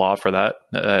no law for that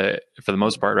for the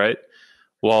most part, right?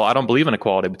 Well, I don't believe in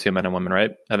equality between men and women,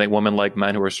 right? I think women like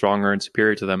men who are stronger and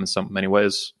superior to them in many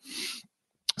ways.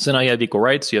 So now you have equal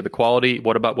rights, you have equality.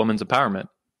 What about women's empowerment?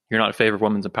 You're not in favor of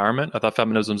women's empowerment? I thought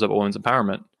feminism is about women's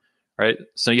empowerment, right?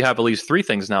 So you have at least three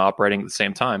things now operating at the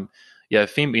same time. You have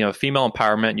female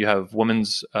empowerment. You have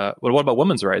women's. What about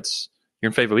women's rights?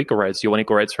 You're in favor of equal rights. You want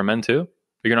equal rights for men too?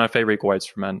 But you're not in favor of equal rights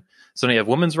for men. So now you have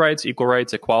women's rights, equal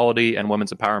rights, equality, and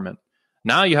women's empowerment.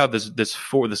 Now you have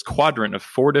this quadrant of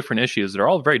four different issues that are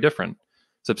all very different.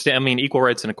 I mean, equal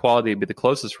rights and equality would be the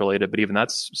closest related, but even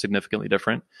that's significantly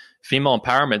different. Female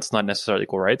empowerment is not necessarily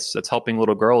equal rights. That's helping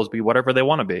little girls be whatever they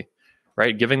want to be,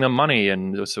 right? Giving them money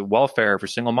and welfare for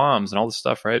single moms and all this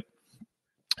stuff, right?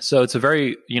 So it's a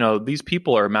very, these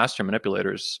people are master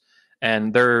manipulators,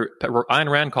 and Ayn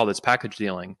Rand called this package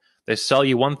dealing. They sell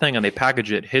you one thing and they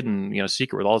package it hidden,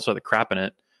 secret with all this other crap in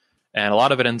it. And a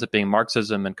lot of it ends up being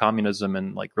Marxism and communism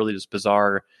and really just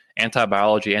bizarre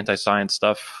anti-biology, anti-science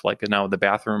stuff, like now the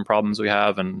bathroom problems we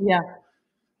have.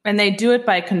 And they do it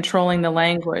by controlling the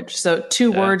language. So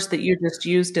two words that you just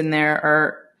used in there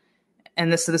are,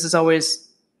 and this is always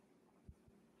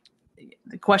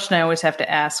the question I always have to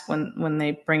ask when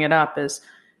they bring it up is,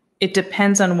 it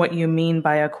depends on what you mean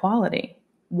by equality.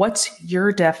 What's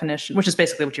your definition? Which is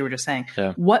basically what you were just saying.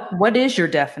 Yeah. What is your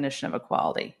definition of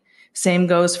equality? Same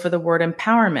goes for the word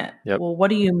empowerment. Yep. Well, what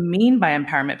do you mean by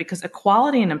empowerment? Because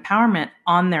equality and empowerment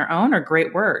on their own are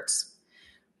great words,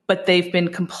 but they've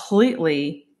been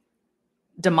completely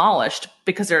demolished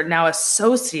because they're now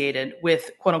associated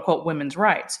with quote unquote women's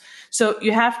rights. So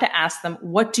you have to ask them,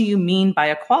 what do you mean by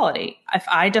equality? If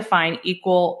I define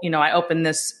equal, I open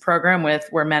this program with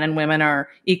where men and women are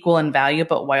equal in value,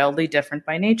 but wildly different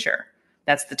by nature.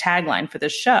 That's the tagline for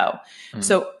this show.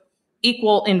 So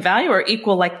equal in value or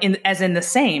equal as in the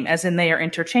same, as in they are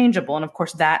interchangeable. And of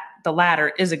course the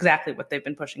latter is exactly what they've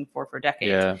been pushing for decades.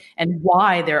 Yeah. And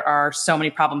why there are so many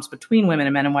problems between women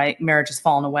and men, and why marriage has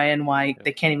fallen away, and why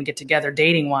they can't even get together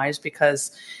dating wise,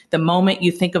 because the moment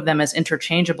you think of them as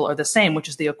interchangeable or the same, which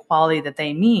is the equality that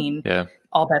they mean,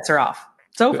 all bets are off.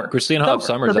 It's over. Christine Hoff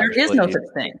Sommers. So there is no such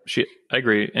thing. I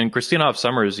agree. And Christine Hoff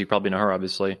Sommers, you probably know her,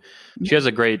 obviously. She has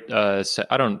a great,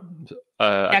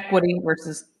 equity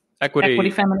versus equity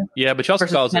feminine. Yeah, but she also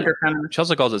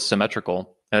calls it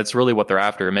symmetrical. And it's really what they're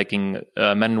after, making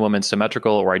men and women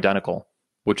symmetrical or identical,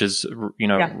 which is,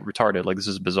 retarded. Like, this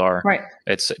is bizarre. Right.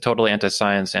 It's totally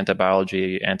anti-science,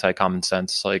 anti-biology, anti-common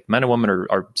sense. Like, men and women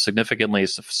are significantly,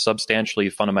 substantially,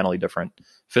 fundamentally different.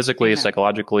 Physically,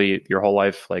 psychologically, your whole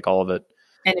life, like all of it.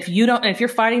 And if you're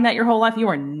fighting that your whole life,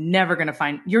 you're never going to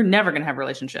have a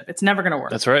relationship. It's never going to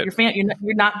work. That's right. You're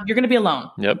going to be alone.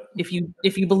 Yep.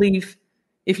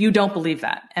 If you don't believe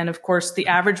that. And of course, the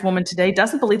average woman today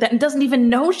doesn't believe that and doesn't even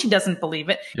know she doesn't believe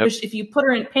it. Yep. If you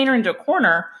paint her into a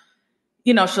corner,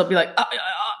 she'll be like,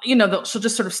 she'll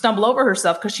just sort of stumble over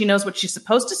herself because she knows what she's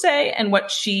supposed to say and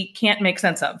what she can't make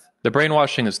sense of. The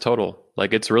brainwashing is total.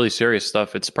 Like, it's really serious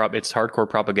stuff. It's hardcore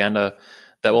propaganda.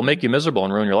 that will make you miserable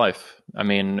and ruin your life. I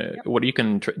mean, what you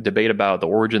can debate about the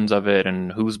origins of it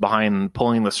and who's behind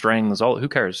pulling the strings, who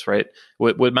cares, right?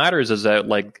 What matters is that,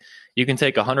 like, you can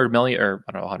take 100 million, or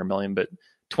I don't know, 100 million, but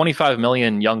 25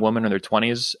 million young women in their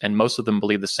 20s, and most of them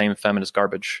believe the same feminist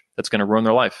garbage that's going to ruin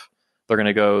their life. They're going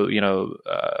to go,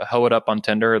 hoe it up on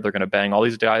Tinder. They're going to bang all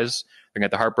these guys. They're going to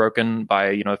get their heart broken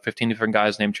by, 15 different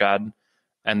guys named Chad.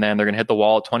 And then they're going to hit the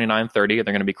wall at 29, 30. They're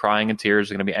going to be crying in tears.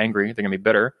 They're going to be angry. They're going to be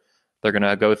bitter. They're going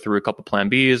to go through a couple plan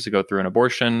Bs, to go through an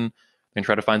abortion, and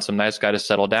try to find some nice guy to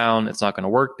settle down. It's not going to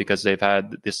work because they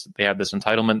have this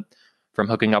entitlement from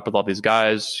hooking up with all these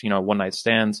guys, one night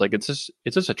stands. Like, it's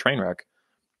just a train wreck.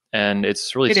 And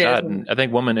it's really sad. And I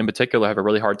think women in particular have a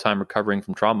really hard time recovering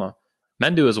from trauma.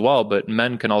 Men do as well, but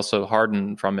men can also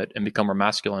harden from it and become more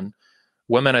masculine.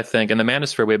 Women, I think, in the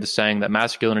manosphere, we have the saying that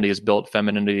masculinity is built,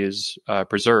 femininity is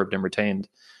preserved and retained.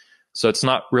 So it's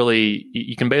not really,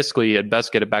 you can basically at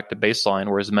best get it back to baseline,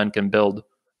 whereas men can build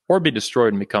or be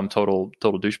destroyed and become total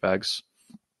douchebags.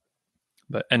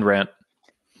 But end rant.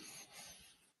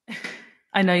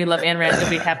 I know you love Ayn Rand. You'll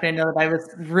be happy to know that I was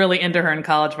really into her in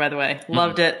college, by the way.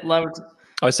 Loved it. Loved.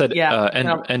 I said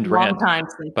end rant,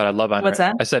 but I love Ayn Rand. What's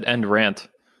that? I said end rant.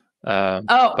 But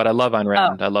I love Ayn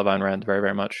Rand. I love Ayn Rand very,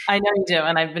 very much. I know you do.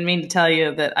 And I've been meaning to tell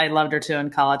you that I loved her too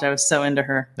in college. I was so into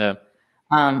her. Yeah.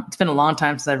 It's been a long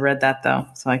time since I've read that, though.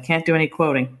 So I can't do any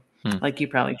quoting like you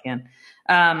probably can.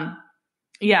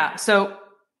 Yeah. So,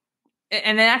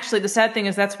 and then actually the sad thing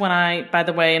is that's when by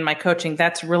the way, in my coaching,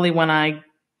 that's when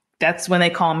they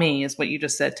call me, is what you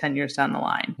just said, 10 years down the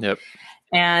line. Yep.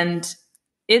 And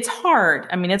it's hard.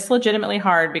 I mean, it's legitimately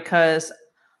hard because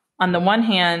on the one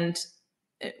hand,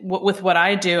 with what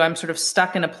I do, I'm sort of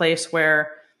stuck in a place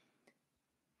where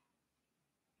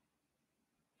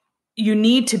you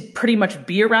need to pretty much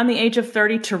be around the age of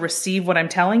 30 to receive what I'm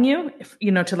telling you,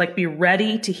 to like be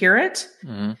ready to hear it.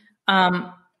 Mm-hmm.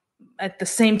 At the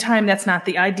same time, that's not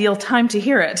the ideal time to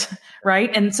hear it. Right.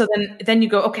 And so then you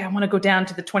go, okay, I want to go down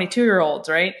to the 22-year-olds,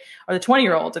 right? Or the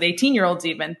 20-year-olds or the 18-year-olds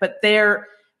even, but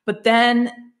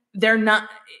then they're not,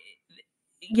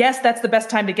 yes, that's the best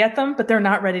time to get them, but they're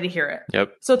not ready to hear it.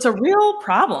 Yep. So it's a real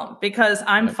problem because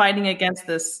I'm fighting against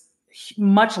this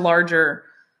much larger,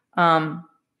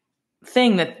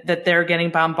 thing that they're getting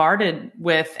bombarded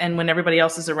with. And when everybody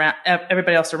else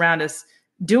around is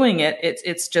doing it,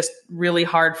 it's just really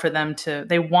hard for them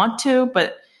they want to,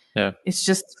 but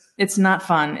it's not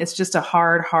fun. It's just a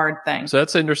hard thing. So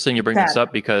that's interesting you bring this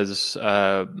up because,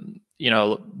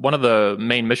 one of the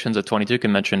main missions of 22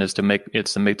 Convention is to make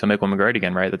women great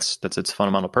again, right? That's its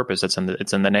fundamental purpose. It's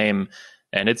in the name,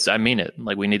 and I mean it.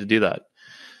 Like, we need to do that.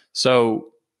 So,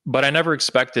 but I never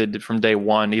expected from day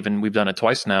one, even we've done it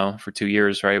twice now for 2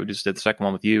 years, right? We just did the second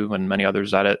one with you and many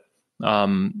others at it.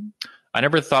 I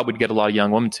never thought we'd get a lot of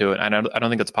young women to it. I don't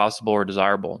think it's possible or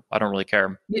desirable. I don't really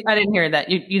care. I didn't hear that.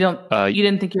 You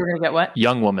didn't think you were going to get what?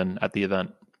 Young women at the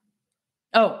event.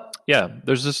 Oh. Yeah,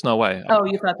 there's just no way. Oh,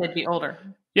 you thought they'd be older.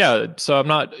 Yeah, so I'm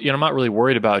not really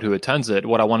worried about who attends it.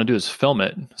 What I want to do is film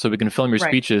it so we can film your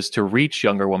speeches to reach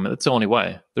younger women. That's the only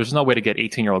way. There's no way to get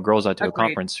 18-year-old girls out to a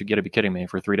conference. You got to be kidding me.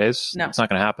 For 3 days? No. It's not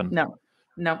going to happen.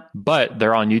 No. But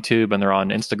they're on YouTube and they're on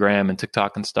Instagram and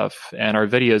TikTok and stuff. And our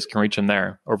videos can reach them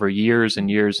there over years and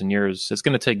years and years. It's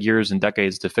going to take years and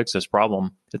decades to fix this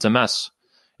problem. It's a mess.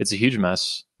 It's a huge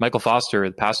mess. Michael Foster,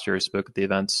 the pastor, spoke at the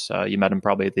events. You met him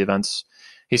probably at the events.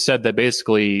 He said that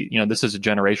basically, this is a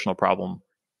generational problem.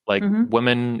 Like,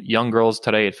 women, young girls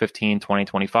today at 15, 20,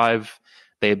 25,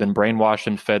 they have been brainwashed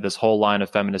and fed this whole line of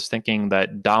feminist thinking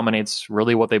that dominates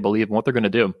really what they believe and what they're going to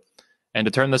do. And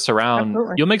to turn this around,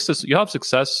 you'll have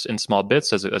success in small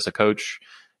bits as a coach,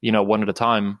 one at a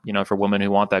time, for women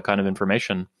who want that kind of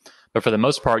information. But for the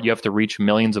most part, you have to reach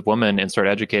millions of women and start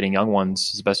educating young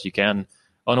ones as best you can.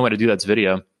 The only way to do that's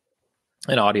video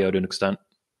and audio to an extent,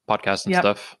 podcast and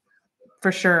stuff.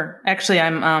 For sure. Actually,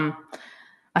 I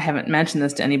haven't mentioned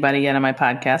this to anybody yet on my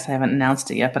podcast. I haven't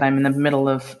announced it yet, but I'm in the middle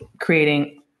of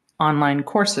creating online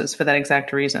courses for that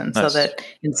exact reason. Nice. So that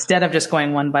instead of just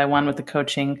going one by one with the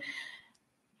coaching,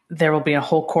 there will be a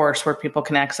whole course where people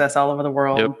can access all over the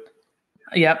world.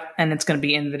 Yep. And it's going to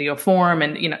be in video form,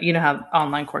 and you know how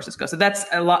online courses go. So that's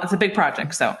a lot. It's a big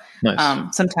project. So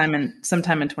nice. sometime in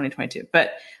 2022.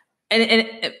 But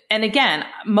and again,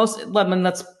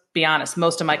 let's be honest,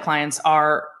 most of my clients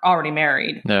are already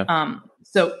married. Yeah.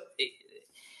 So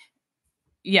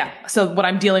what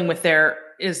I'm dealing with there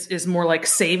is more like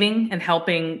saving and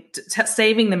helping,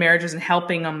 saving the marriages and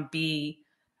helping them be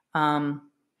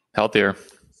healthier,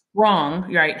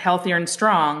 strong, right? Healthier and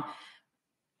strong.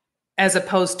 as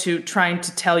opposed to trying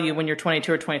to tell you when you're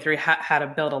 22 or 23 how to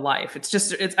build a life.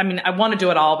 I mean, I want to do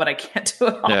it all, but I can't do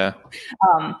it all. Yeah.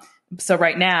 So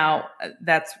right now,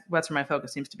 that's where my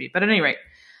focus seems to be. But at any rate,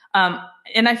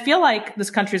 and I feel like this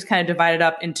country is kind of divided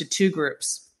up into two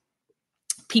groups.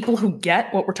 People who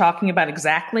get what we're talking about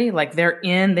exactly, like they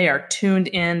are tuned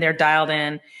in, they're dialed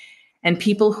in, and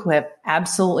people who have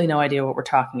absolutely no idea what we're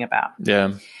talking about.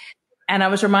 Yeah. And I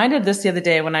was reminded of this the other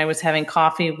day when I was having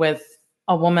coffee with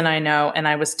a woman I know, and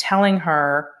I was telling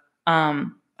her,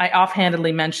 I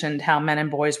offhandedly mentioned how men and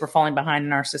boys were falling behind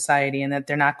in our society and that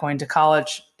they're not going to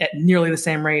college at nearly the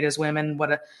same rate as women,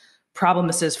 what a problem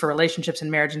this is for relationships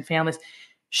and marriage and families.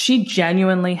 She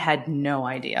genuinely had no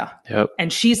idea. Yep.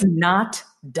 And she's not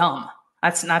dumb.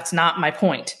 That's not my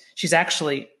point. She's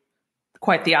actually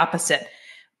quite the opposite,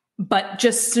 but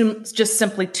just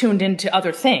simply tuned into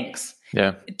other things.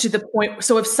 Yeah. To the point.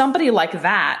 So if somebody like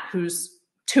that, who's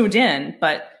tuned in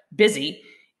but busy,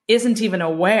 isn't even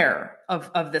aware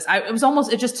of this,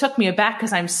 it just took me aback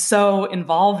because I'm so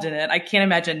involved in it. I can't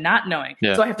imagine not knowing.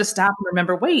 Yeah. So I have to stop and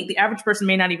remember, wait, the average person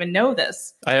may not even know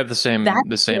this. I have the same.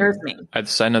 Scares me.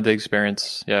 I know the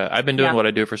experience. Yeah. I've been doing what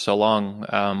I do for so long.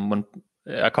 When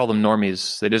I call them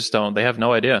normies, they have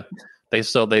no idea.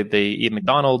 They eat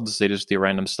McDonald's. They just do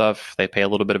random stuff. They pay a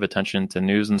little bit of attention to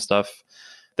news and stuff.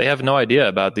 They have no idea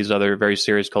about these other very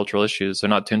serious cultural issues. They're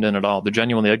not tuned in at all. They're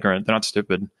genuinely ignorant. They're not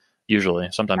stupid, usually.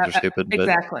 Sometimes they're stupid.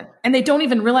 Exactly. And they don't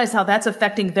even realize how that's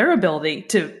affecting their ability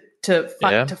to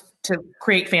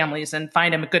create families and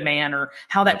find a good man, or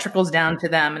how that trickles down to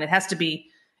them. And it has to be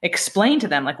explained to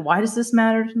them. Like, why does this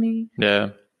matter to me? Yeah.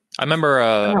 I remember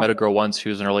I met a girl once who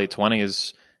was in her late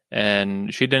 20s,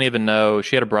 and she didn't even know.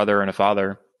 She had a brother and a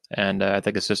father, and I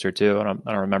think a sister too. I don't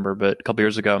remember, but a couple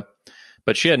years ago.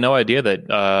 But she had no idea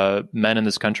that men in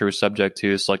this country were subject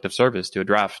to selective service, to a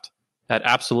draft. Had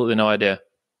absolutely no idea.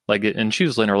 And she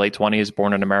was in her late 20s,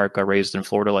 born in America, raised in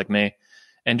Florida like me,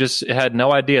 and just had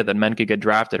no idea that men could get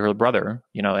drafted. Her brother,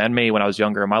 and me when I was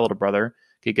younger, my little brother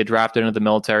could get drafted into the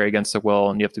military against their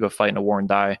will, and you have to go fight in a war and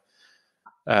die,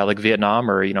 like Vietnam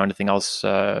or anything else.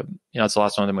 It's the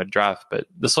last one of them would draft. But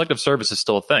the selective service is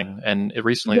still a thing, and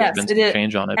recently there's been some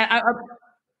change on it.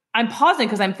 I'm pausing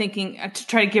because I'm thinking to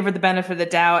try to give her the benefit of the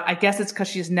doubt. I guess it's because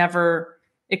she's never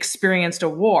experienced a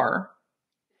war.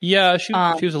 Yeah, she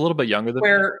was a little bit younger than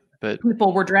me, but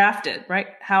people were drafted, right?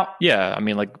 Yeah, I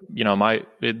mean,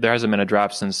 there hasn't been a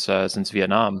draft since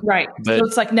Vietnam, right? But, so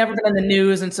it's like never been in the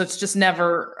news, and so it's just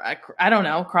never, I don't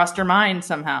know, crossed her mind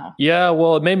somehow. Yeah,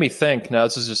 well, it made me think. Now,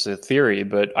 this is just a theory,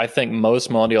 but I think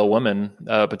most millennial women,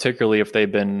 particularly if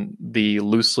they've been the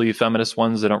loosely feminist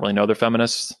ones, they don't really know they're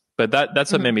feminists. But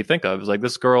that's what made me think of. It's like,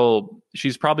 this girl,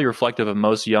 she's probably reflective of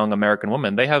most young American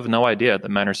women. They have no idea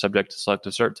that men are subject to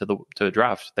selective cert to a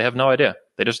draft. They have no idea.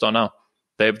 They just don't know.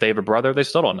 They have a brother. They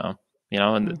still don't know.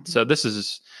 And so it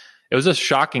was just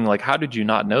shocking. Like, how did you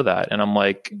not know that? And I'm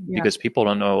like, because people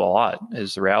don't know a lot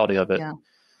is the reality of it. Yeah.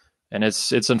 And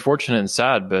it's unfortunate and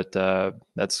sad, but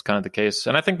that's kind of the case.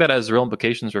 And I think that has real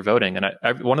implications for voting. And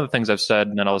one of the things I've said,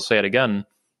 and then I'll say it again,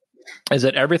 is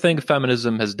that everything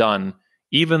feminism has done,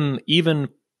 even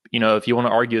if you want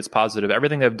to argue it's positive,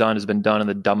 everything they've done has been done in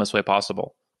the dumbest way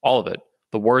possible. All of it,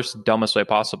 the worst, dumbest way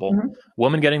possible. Mm-hmm.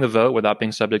 Women getting the vote without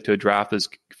being subject to a draft is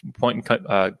cut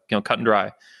and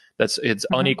dry. It's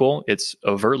unequal. It's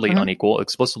overtly unequal,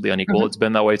 explicitly unequal. It's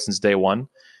been that way since day one,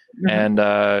 and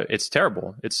it's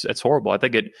terrible. It's horrible. I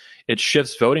think it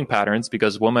shifts voting patterns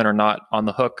because women are not on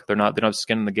the hook. They don't have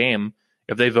skin in the game.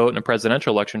 If they vote in a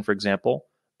presidential election, for example,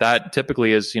 that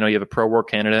typically is, you have a pro-war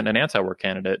candidate and an anti-war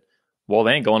candidate. Well,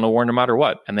 they ain't going to war no matter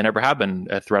what. And they never have been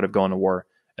a threat of going to war.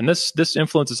 And this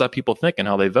influences how people think and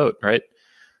how they vote, right?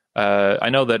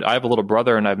 I know that I have a little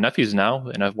brother and I have nephews now.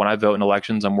 And when I vote in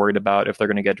elections, I'm worried about if they're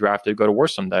going to get drafted, go to war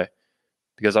someday.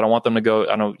 Because I don't want them to go,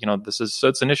 so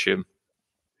it's an issue.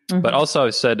 Mm-hmm. But also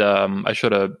I said,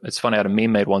 it's funny, I had a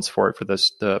meme made once for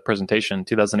the presentation,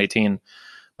 2018,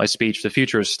 my speech, "The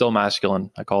future is still masculine,"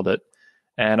 I called it.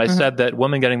 And I said that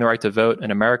women getting the right to vote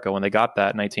in America, when they got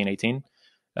that in 1918,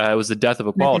 it was the death of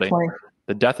equality.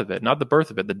 The death of it, not the birth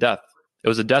of it, the death. It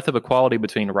was a death of equality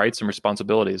between rights and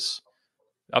responsibilities.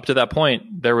 Up to that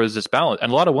point, there was this balance.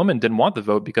 And a lot of women didn't want the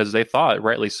vote because they thought,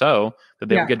 rightly so, that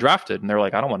they would get drafted. And they're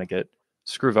like, I don't want to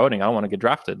screw voting. I don't want to get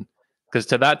drafted. Because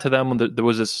to them, there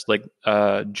was this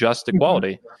just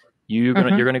equality. You're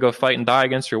going to go fight and die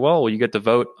against your will. Well, you get to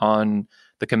vote on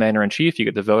the commander in chief. You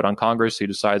get to vote on Congress who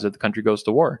decides that the country goes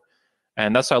to war.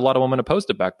 And that's why a lot of women opposed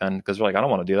it back then, because they're like, I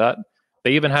don't want to do that.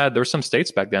 There were some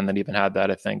states back then that even had that,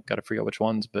 I think. Got to forget which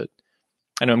ones, but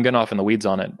I know I'm getting off in the weeds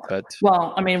on it. But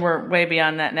well, I mean, we're way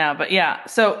beyond that now. But yeah,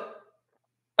 so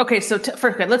Okay, so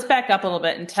let's back up a little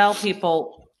bit and tell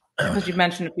people, because you've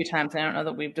mentioned a few times, I don't know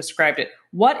that we've described it.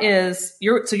 What is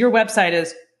your website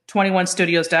is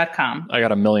 21studios.com. I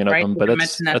got a million of right? them, but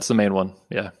that's the main one.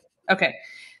 Yeah. Okay.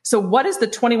 So what is the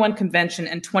 21 Convention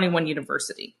and 21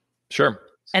 University? Sure.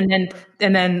 And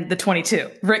then the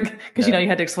 22, right? Because you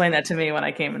had to explain that to me when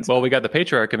I came in. Well, we got the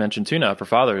Patriarch Convention too now for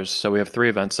fathers. So we have 3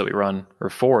 events that we run,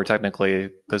 or 4 technically,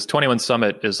 because 21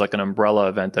 Summit is like an umbrella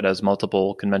event that has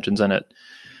multiple conventions in it.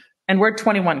 And where'd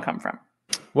 21 come from?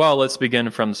 Well, let's begin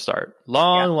from the start.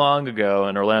 Long ago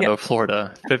in Orlando,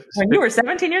 Florida. When you were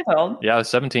 17 years old. Yeah, I was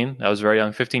 17. I was very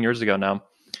young, 15 years ago now.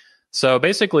 So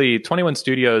basically, 21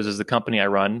 Studios is the company I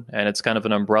run, and it's kind of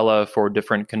an umbrella for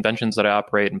different conventions that I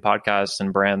operate and podcasts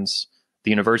and brands.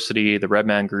 The University, the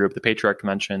Redman Group, the Patriarch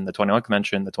Convention, the 21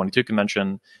 Convention, the 22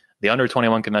 Convention, the Under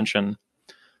 21 Convention.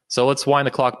 So let's wind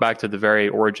the clock back to the very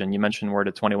origin. You mentioned where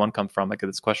did 21 come from? I get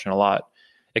this question a lot.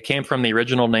 It came from the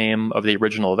original name of the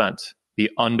original event,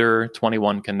 the Under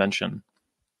 21 Convention,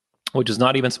 which is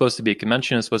not even supposed to be a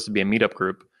convention. It's supposed to be a meetup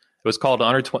group. It was called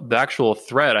the actual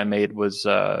thread I made was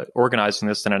organizing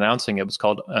this and announcing it was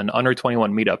called an Under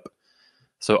 21 Meetup.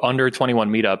 So Under 21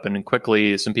 Meetup, and then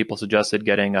quickly some people suggested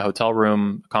getting a hotel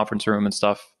room, conference room and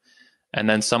stuff. And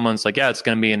then someone's like, yeah, it's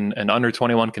going to be an Under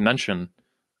 21 convention.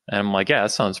 And I'm like, yeah,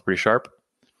 that sounds pretty sharp.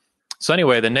 So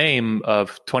anyway, the name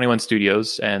of 21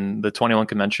 Studios and the 21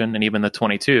 Convention and even the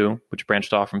 22, which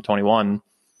branched off from 21,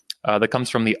 that comes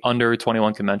from the Under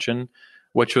 21 Convention,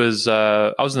 which was,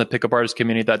 I was in the pickup artist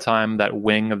community at that time, that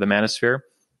wing of the Manosphere.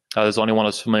 There's the only one I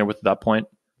was familiar with at that point,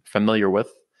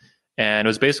 And it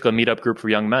was basically a meetup group for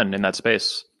young men in that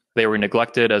space. They were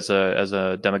neglected as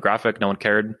a demographic. No one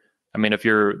cared. I mean,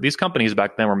 these companies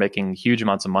back then were making huge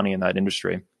amounts of money in that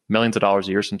industry, millions of dollars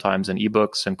a year sometimes in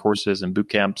ebooks and courses and boot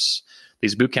camps.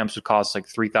 These boot camps would cost like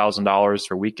 $3,000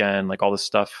 for a weekend, like all this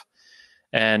stuff.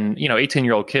 And,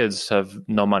 18-year-old kids have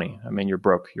no money. I mean, you're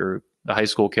broke. You're a high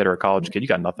school kid or a college kid, you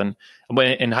got nothing. But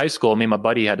in high school, me and my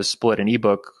buddy had to split an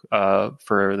ebook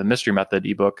for the Mystery Method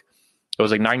ebook. It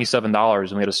was like $97,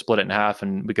 and we had to split it in half,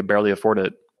 and we could barely afford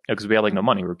it because we had like no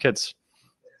money. We were kids.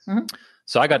 Mm-hmm.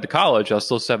 So I got to college. I was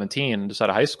still 17, just out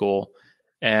of high school,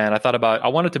 and I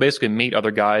wanted to basically meet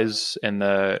other guys in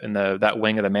that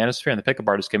wing of the Manosphere and the pickup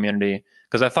artist community,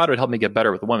 because I thought it would help me get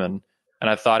better with women, and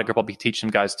I thought I could probably teach some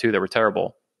guys too that were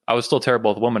terrible. I was still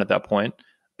terrible with women at that point,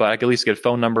 but I could at least get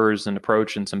phone numbers and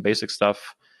approach and some basic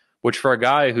stuff, which for a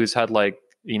guy who's had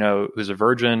who's a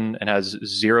virgin and has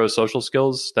 0 social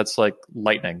skills, that's like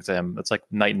lightning to him. That's like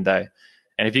night and day.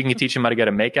 And if you can teach him how to get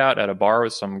a makeout at a bar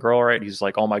with some girl, right? He's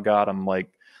like, oh my God, I'm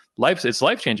like, it's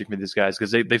life-changing for these guys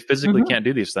because they physically can't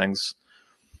do these things.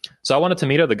 So I wanted to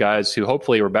meet other guys who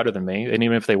hopefully were better than me. And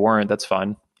even if they weren't, that's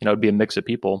fine. It'd be a mix of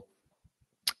people.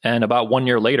 And about 1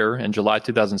 year later, in July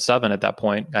 2007, at that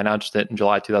point, I announced it in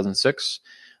July 2006.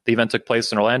 The event took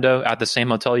place in Orlando at the same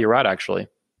hotel you're at, actually.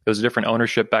 It was a different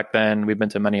ownership back then. We've been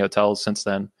to many hotels since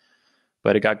then,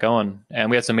 but it got going. And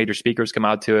we had some major speakers come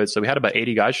out to it. So we had about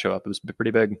 80 guys show up. It was pretty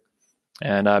big.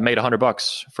 And I made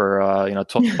 $100 for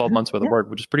 12 months worth of work,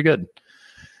 which is pretty good.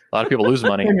 A lot of people lose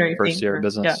money first year of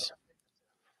business.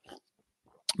 Yeah.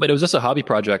 But it was just a hobby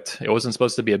project. It wasn't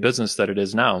supposed to be a business that it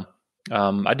is now.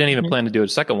 I didn't even plan to do a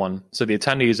second one. So the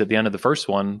attendees at the end of the first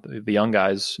one, the young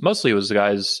guys, mostly it was the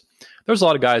guys. There was a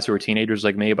lot of guys who were teenagers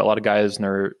like me, but a lot of guys in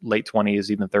their late 20s,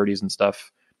 even 30s and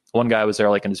stuff. One guy was there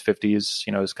like in his 50s,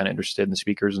 was kind of interested in the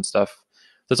speakers and stuff.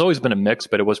 There's always been a mix,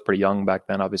 but it was pretty young back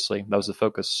then, obviously. That was the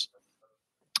focus.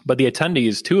 But the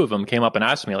attendees, 2 of them came up and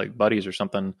asked me, like buddies or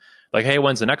something, like, hey,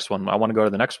 when's the next one? I want to go to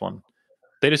the next one.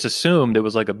 They just assumed it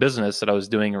was like a business that I was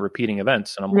doing and repeating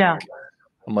events. And I'm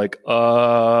like,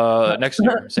 next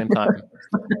year, same time.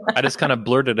 I just kind of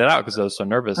blurted it out because I was so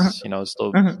nervous.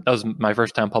 That was my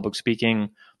first time public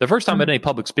speaking. The first time I did any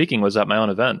public speaking was at my own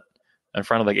event in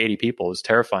front of like 80 people. It was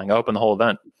terrifying. I opened the whole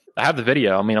event. I have the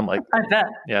video. I mean, I'm like, I bet.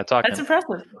 Yeah, talking. That's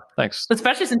impressive. Thanks.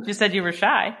 Especially since you said you were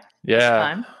shy.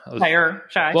 Yeah.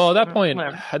 Shy. Well, at that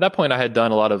point, I had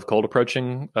done a lot of cold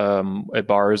approaching at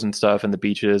bars and stuff and the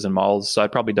beaches and malls. So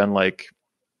I'd probably done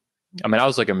I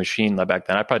was like a machine back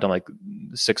then. I'd probably done like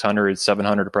 600,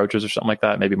 700 approaches or something like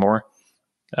that, maybe more.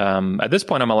 At this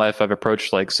point in my life, I've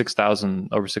approached like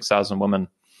over 6,000 women.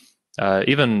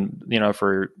 Even,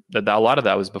 for a lot of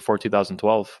that was before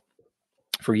 2012.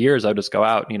 For years, I would just go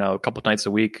out, a couple of nights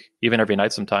a week, even every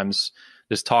night sometimes,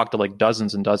 just talk to like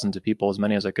dozens and dozens of people, as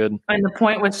many as I could. And the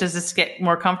point was, does this get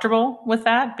more comfortable with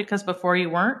that? Because before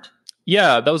you weren't?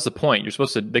 Yeah, that was the point. You're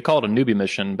supposed to, they call it a newbie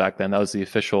mission back then. That was the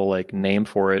official name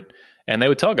for it. And they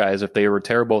would tell guys if they were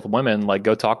terrible with women,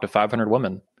 go talk to 500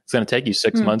 women. It's going to take you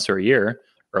 6 months or a year.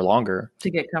 or longer to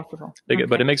get comfortable.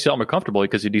 But it makes you a lot more comfortable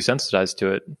because you're desensitized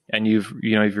to it, and you've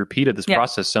repeated this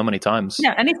process so many times.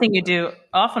 Yeah, anything you do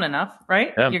often enough,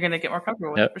 right? Yeah. You're going to get more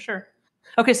comfortable with it for sure.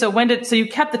 Okay, so you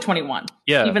kept the 21?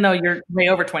 Yeah, even though you're way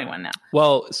over 21 now.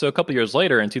 Well, so a couple of years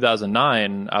later, in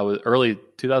 2009, early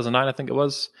 2009, I think it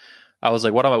was. I was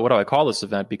like, what do I call this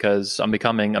event? Because I'm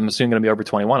soon going to be over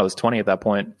 21. I was 20 at that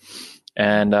point.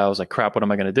 And I was like, crap, what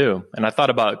am I going to do? And I thought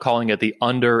about calling it the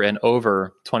Under and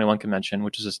Over 21 Convention,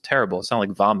 which is just terrible. It sounds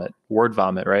like vomit, word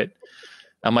vomit, right?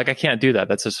 I'm like, I can't do that.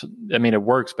 That's just, it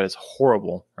works, but it's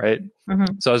horrible, right?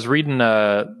 Mm-hmm. So I was reading,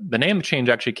 the name change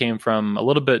actually came from a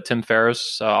little bit Tim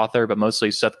Ferriss, author, but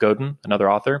mostly Seth Godin, another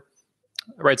author.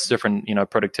 Writes different,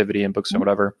 productivity and books and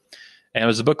whatever. And it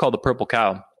was a book called The Purple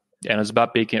Cow. And it was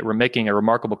about making a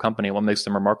remarkable company, what makes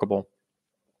them remarkable.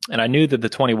 And I knew that the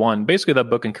 21, basically that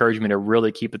book encouraged me to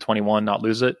really keep the 21, not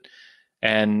lose it.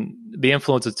 And the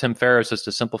influence of Tim Ferriss is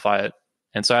to simplify it.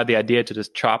 And so I had the idea to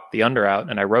just chop the under out,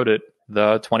 and I wrote it,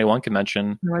 the 21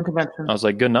 Convention. I was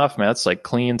like, good enough, man. It's like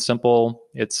clean, simple.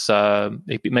 It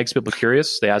makes people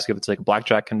curious. They ask if it's like a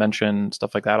blackjack convention,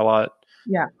 stuff like that a lot.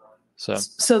 Yeah.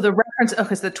 So the reference,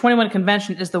 okay, so the 21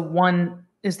 Convention is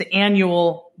the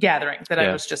annual gathering that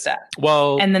I was just at.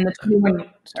 Well, and then the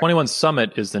 21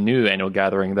 Summit is the new annual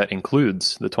gathering that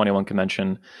includes the 21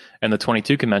 Convention and the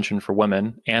 22 Convention for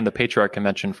women and the Patriarch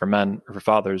Convention for men or for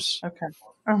fathers. Okay.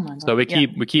 Oh my God. So we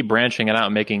keep branching it out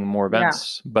and making more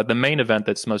events, but the main event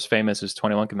that's most famous is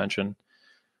 21 Convention,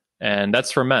 and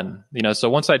that's for men.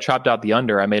 So once I chopped out the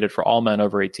under, I made it for all men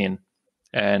over 18,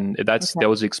 and that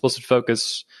was the explicit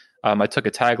focus. I took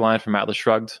a tagline from Atlas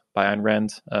Shrugged by Ayn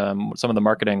Rand, some of the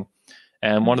marketing,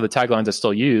 and one of the taglines I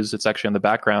still use, it's actually on the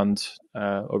background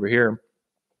over here.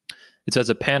 It says,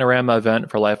 a panorama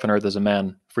event for life on Earth as a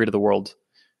man, free to the world.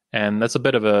 And that's a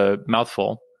bit of a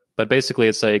mouthful, but basically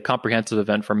it's a comprehensive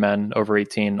event for men over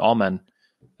 18, all men,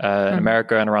 in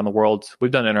America and around the world. We've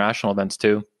done international events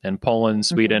too, in Poland,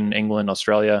 Sweden, England,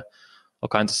 Australia, all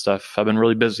kinds of stuff. I've been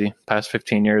really busy past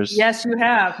 15 years. Yes, you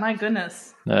have. My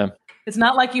goodness. Yeah. It's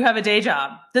not like you have a day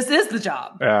job. This is the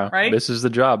job. Yeah, right? This is the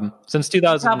job. Since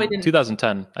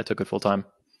 2010, I took it full time.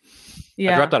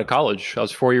 Yeah. I dropped out of college. I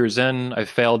was 4 years in. I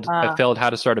failed How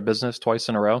to Start a Business twice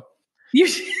in a row.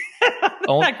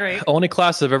 Not great. Only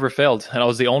class I've ever failed. And I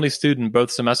was the only student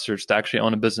both semesters to actually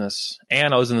own a business.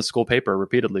 And I was in the school paper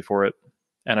repeatedly for it.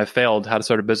 And I failed How to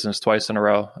Start a Business twice in a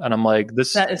row. And I'm like,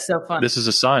 that is so funny. This is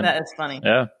a sign. That is funny.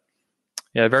 Yeah.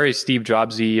 Yeah, very Steve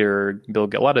Jobsy or Bill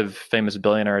Gates. A lot of famous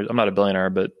billionaires. I'm not a billionaire,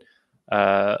 but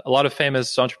a lot of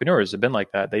famous entrepreneurs have been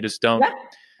like that. They just don't. Yeah,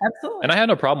 absolutely. And I had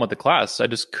no problem with the class. I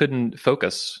just couldn't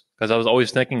focus because I was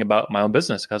always thinking about my own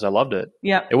business because I loved it.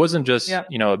 Yeah. It wasn't just,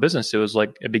 a business. It was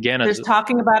like, it began as... There's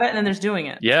talking about it and then there's doing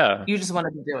it. Yeah. You just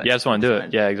wanted to do it. Yeah, I just want to do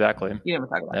it. Yeah, exactly. You didn't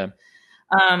talk about it.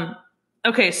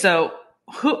 Okay, so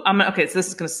so this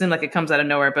is going to seem like it comes out of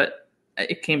nowhere, but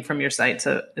it came from your site,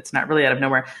 so it's not really out of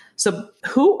nowhere. So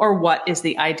who or what is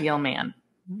the ideal man?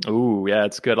 Ooh, yeah,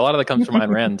 it's good. A lot of that comes from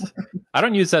Ayn Rand. I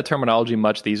don't use that terminology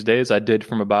much these days. I did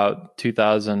from about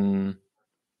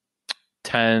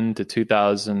 2010 to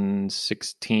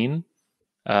 2016.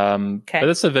 But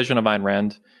that's the vision of Ayn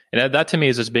Rand. And that to me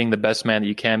is just being the best man that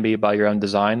you can be by your own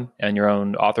design and your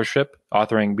own authorship.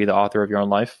 Authoring, be the author of your own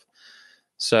life.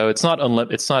 So it's not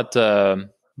boundaryless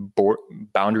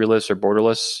or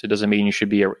borderless. It doesn't mean you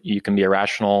can be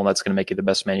irrational and that's going to make you the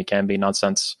best man you can be.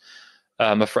 Nonsense.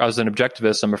 I was an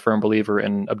objectivist. I'm a firm believer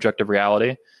in objective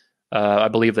reality. I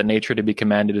believe that nature to be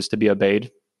commanded is to be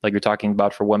obeyed, like you're talking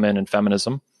about for women and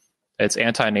feminism. It's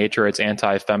anti-nature, it's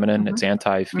anti-feminine, it's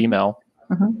anti-female.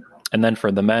 And then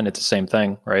for the men, it's the same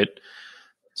thing, right?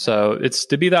 So it's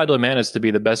to be the ideal man is to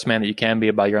be the best man that you can be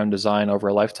by your own design over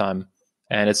a lifetime.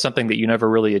 And it's something that you never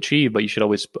really achieve, but you should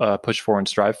always push for and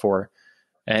strive for.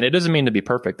 And it doesn't mean to be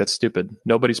perfect. That's stupid.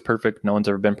 Nobody's perfect. No one's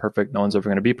ever been perfect. No one's ever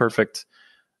going to be perfect.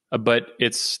 But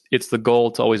it's the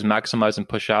goal to always maximize and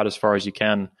push out as far as you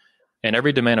can in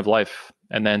every domain of life.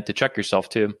 And then to check yourself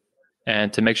too.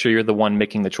 And to make sure you're the one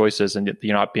making the choices and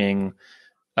you're not being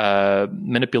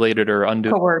manipulated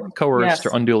or coerced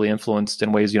or unduly influenced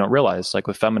in ways you don't realize, like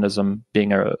with feminism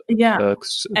being a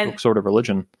sort of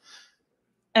religion.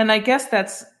 And I guess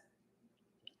that's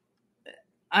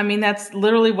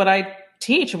literally what I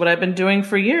teach. What I've been doing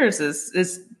for years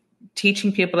is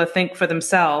teaching people to think for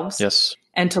themselves. Yes.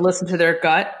 And to listen to their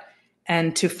gut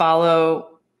and to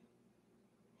follow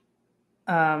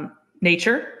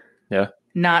nature. Yeah.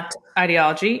 Not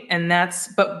ideology. And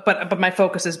but my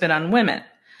focus has been on women.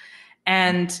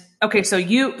 And okay, so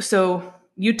you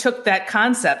took that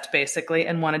concept basically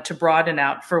and wanted to broaden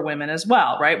out for women as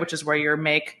well, right? Which is where your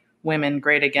Make Women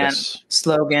Great Again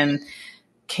slogan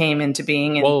came into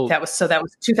being, and Well, that was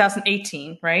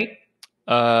 2018, right?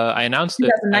 I announced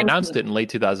it. I announced 2019. it in late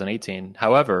 2018.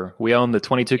 However, we own the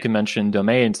 22 convention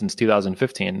domain since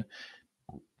 2015.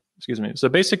 Excuse me. So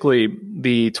basically,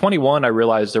 the 21, I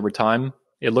realized over time,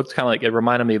 it looked kind of like, it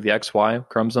reminded me of the XY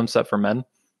chromosome set for men.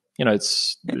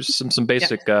 There's some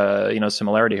basic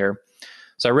similarity here.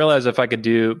 So I realized if I could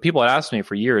do, people had asked me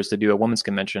for years to do a women's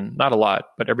convention, not a lot,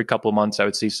 but every couple of months I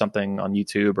would see something on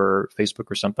YouTube or Facebook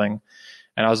or something.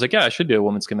 And I was like, yeah, I should do a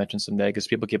women's convention someday because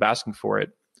people keep asking for it.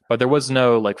 But there was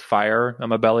no like fire on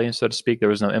my belly, so to speak. There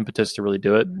was no impetus to really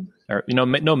do it, or no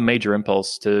major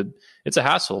impulse to. It's a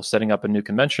hassle setting up a new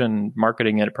convention,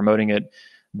 marketing it, promoting it,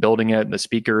 building it, the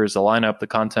speakers, the lineup, the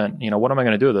content. What am I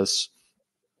going to do with this?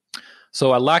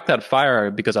 So I lacked that fire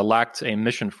because I lacked a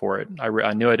mission for it.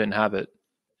 I knew I didn't have it.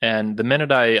 And the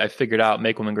minute I figured out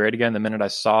Make Women Great Again, the minute I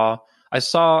saw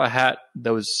a hat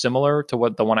that was similar to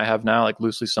what the one I have now, like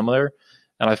loosely similar,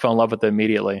 and I fell in love with it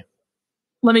immediately.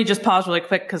 Let me just pause really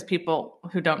quick because people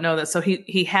who don't know this. So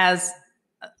he has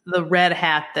the red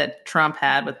hat that Trump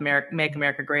had with Make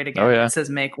America Great Again. Oh, yeah. It says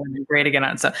Make Women Great Again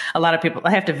on it. So a lot of people,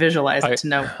 I have to visualize it to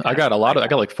know. I got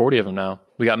like 40 of them now.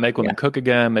 We got Make Women Cook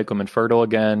Again, Make Women Fertile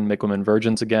Again, Make Women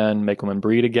Virgins Again, Make Women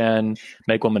Breed Again,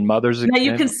 Make Women Mothers Again. Now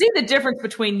you can see the difference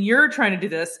between you're trying to do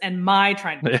this and my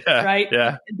trying to do this, right?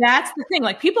 Yeah. That's the thing.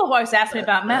 Like people have always asked me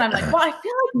about men. I'm like, well, I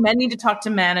feel like men need to talk to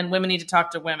men and women need to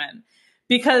talk to women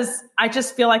because I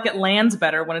just feel like it lands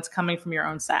better when it's coming from your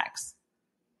own sex.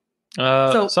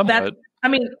 So somewhat.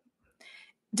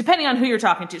 Depending on who you're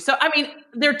talking to. So,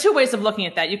 there are two ways of looking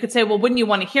at that. You could say, well, wouldn't you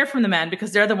want to hear from the men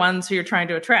because they're the ones who you're trying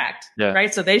to attract,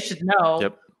 right? So they should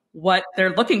know what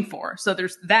they're looking for. So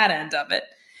there's that end of it.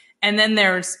 And then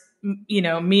there's,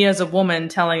 me as a woman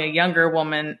telling a younger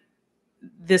woman,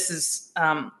 this is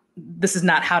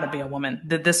not how to be a woman.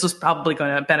 This was probably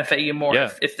going to benefit you more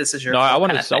if this is your. No, I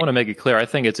want to make it clear. I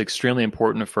think it's extremely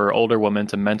important for older women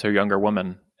to mentor younger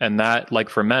women, and that, like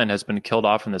for men, has been killed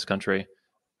off in this country.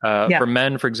 For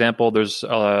men, for example, there's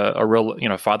a real,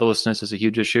 fatherlessness is a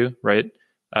huge issue, right?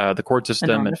 The court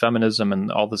system and feminism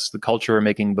and all this, the culture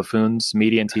making buffoons,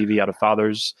 media and TV out of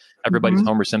fathers. Everybody's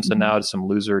Homer Simpson now to some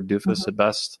loser doofus at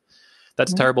best.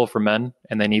 That's terrible for men,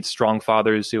 and they need strong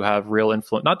fathers who have real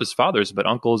influence, not just fathers, but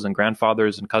uncles and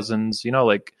grandfathers and cousins,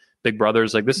 like big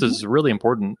brothers. Like this is really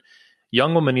important.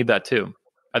 Young women need that too.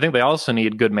 I think they also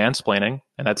need good mansplaining,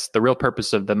 and that's the real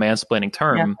purpose of the mansplaining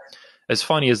term. Yeah. As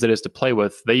funny as it is to play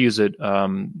with, they use it,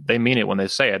 they mean it when they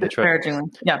say it. They try,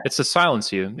 it's to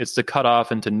silence you. It's to cut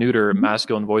off and to neuter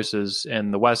masculine voices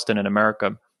in the West and in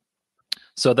America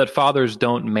so that fathers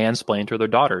don't mansplain to their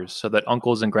daughters, so that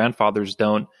uncles and grandfathers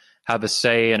don't have a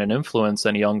say and an influence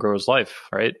in a young girl's life,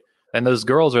 right? And those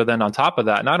girls are then on top of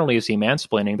that. Not only is he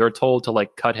mansplaining, they're told to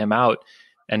like cut him out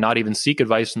and not even seek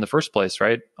advice in the first place,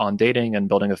 right? On dating and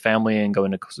building a family and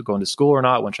going to school or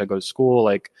not. When should I go to school?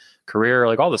 Like career,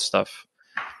 like all this stuff.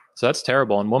 So that's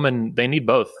terrible. And women, they need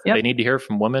both. Yep. They need to hear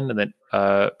from women, and then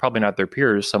probably not their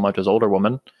peers so much as older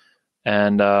women.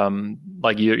 And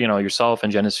like yourself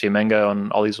and Janice Fiamengo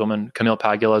and all these women. Camille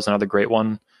Pagula is another great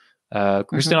one.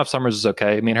 Christina Summers is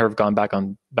okay. Me and her have gone back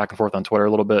and forth on Twitter a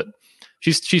little bit.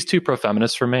 She's too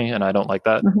pro-feminist for me, and I don't like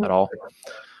that at all.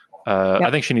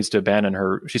 I think she needs to abandon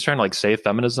her. She's trying to like save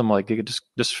feminism. Like you could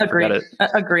just forget it.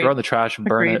 Agreed. Throw it in the trash and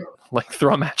burn it. Like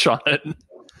throw a match on it.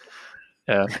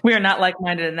 Yeah. We are not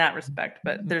like-minded in that respect,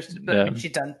 but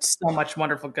she's done so much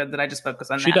wonderful good that I just focus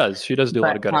on that. She does do a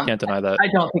lot of good. I can't deny that. I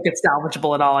don't think it's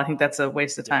salvageable at all. I think that's a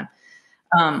waste of time.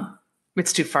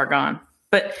 It's too far gone.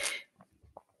 But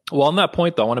well, on that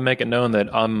point, though, I want to make it known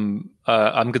that I'm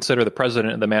considered the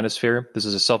president of the Manosphere. This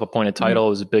is a self-appointed title.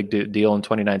 It was a big deal in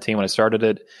 2019 when I started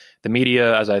it. The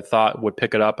media, as I thought, would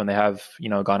pick it up, and they have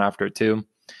gone after it too.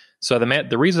 So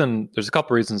the reason, there's a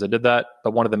couple reasons I did that,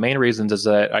 but one of the main reasons is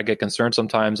that I get concerned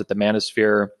sometimes that the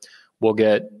Manosphere will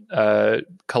get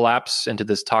collapse into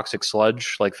this toxic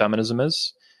sludge like feminism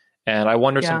is. And I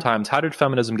wonder sometimes, how did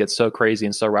feminism get so crazy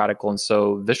and so radical and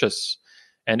so vicious?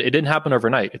 And it didn't happen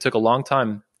overnight. It took a long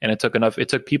time, and it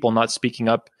took people not speaking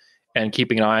up and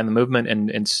keeping an eye on the movement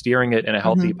and steering it in a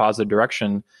healthy, positive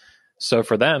direction. So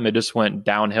for them, it just went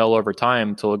downhill over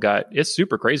time till it's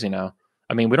super crazy now.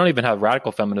 I mean, we don't even have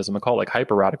radical feminism. I call it like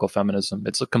hyper radical feminism.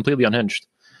 It's completely unhinged.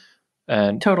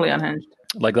 And totally unhinged.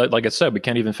 Like I said, we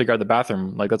can't even figure out the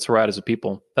bathroom. Like that's where we're at as a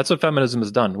people. That's what feminism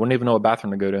has done. We wouldn't even know what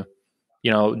bathroom to go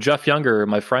to. Jeff Younger,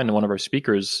 my friend and one of our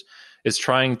speakers, is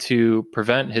trying to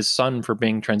prevent his son from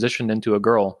being transitioned into a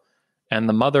girl. And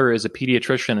the mother is a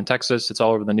pediatrician in Texas. It's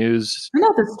all over the news. I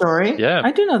know this story. Yeah.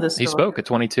 I do know this story. He spoke at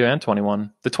 22 and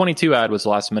 21. The 22 ad was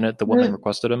last minute. The woman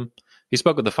requested him. He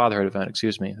spoke at the fatherhood event,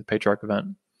 the patriarch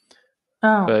event.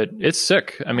 Oh, But it's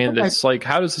sick. I mean, okay. it's like,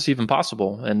 how is this even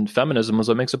possible? And feminism is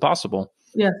what makes it possible.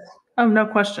 Yes. Oh, no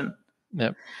question.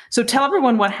 Yeah. So tell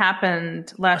everyone what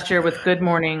happened last year with Good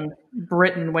Morning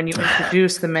Britain when you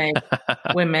introduced the Make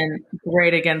Women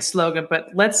Great Again slogan. But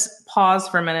let's pause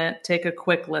for a minute, take a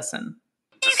quick listen.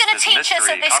 What are you going to teach us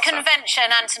at this convention,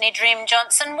 Anthony Dream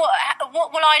Johnson?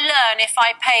 What will I learn if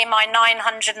I pay my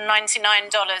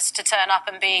 $999 to turn up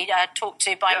and be talked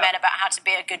to by men about how to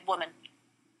be a good woman?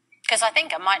 Because I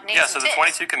think I might need some tips. So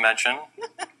the 22 convention,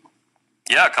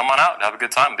 come on out. Have a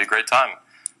good time. It'll be a great time.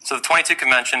 So the 22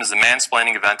 convention is the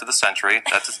mansplaining event of the century.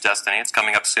 That's its destiny. It's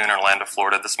coming up soon in Orlando,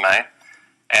 Florida this May.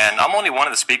 And I'm only one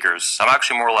of the speakers. I'm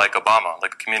actually more like Obama,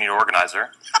 like a community organizer.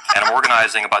 And I'm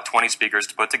organizing about 20 speakers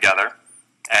to put together.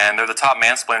 And they're the top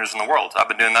mansplainers in the world. I've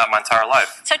been doing that my entire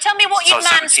life. So tell me what you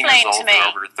mansplain to me.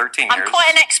 Over 13 years. I'm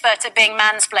quite an expert at being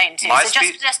mansplained to. So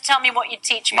just tell me what you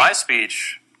teach me. My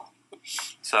speech.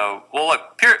 So, well,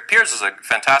 look, Piers is a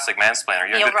fantastic mansplainer.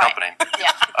 You're in good company.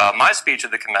 Yeah. My speech at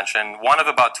the convention, one of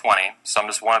about 20, so I'm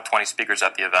just one of 20 speakers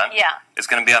at the event, is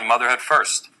going to be on motherhood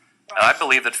first. Right. And I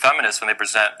believe that feminists, when they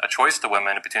present a choice to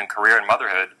women between career and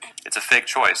motherhood, it's a fake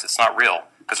choice. It's not real.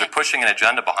 Because they're pushing an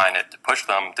agenda behind it to push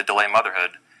them to delay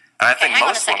motherhood. And I think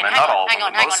most women, not all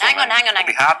women, most women will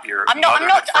be happier. I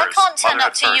can't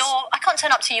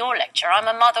turn up to your lecture. I'm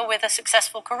a mother with a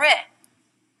successful career.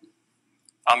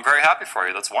 I'm very happy for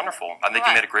you. That's wonderful. I think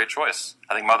you made a great choice.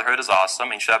 I think motherhood is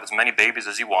awesome, and you should have as many babies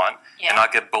as you want and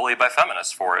not get bullied by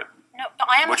feminists for it. No, but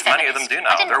I am Which a feminist. many of them do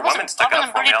now. There are women sticking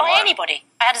up for me online. I wasn't bullied by anybody.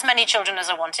 I had as many children as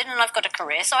I wanted, and I've got a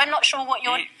career, so I'm not sure what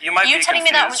you're... You might be telling confused.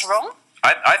 me that was wrong?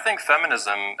 I think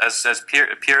feminism, as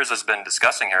Piers has been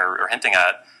discussing here or hinting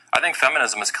at, I think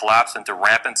feminism has collapsed into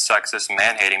rampant sexist,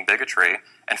 man-hating bigotry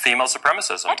and female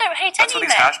supremacism. I don't hate That's any what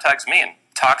these hashtags mean.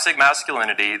 Toxic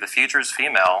masculinity, the future is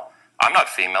female. I'm not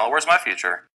female. Where's my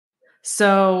future?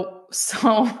 So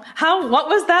what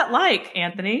was that like,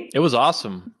 Anthony? It was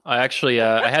awesome. I actually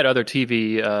I had other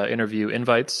TV interview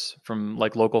invites from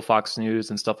like local Fox News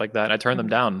and stuff like that. I turned them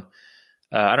down.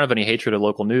 I don't have any hatred of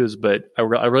local news, but I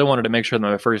really wanted to make sure that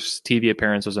my first TV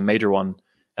appearance was a major one.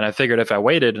 And I figured if I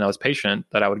waited and I was patient,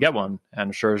 that I would get one.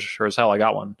 And sure as hell, I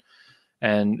got one.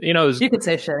 And you know, you could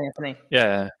say sure, Anthony.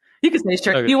 Yeah, you could say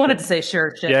sure. Okay. You wanted to say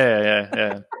sure. Shit.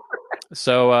 Yeah.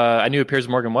 So I knew who Piers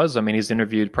Morgan was. I mean, he's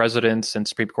interviewed presidents and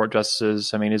Supreme Court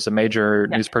justices. I mean, he's a major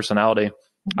news personality.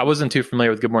 I wasn't too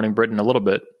familiar with Good Morning Britain a little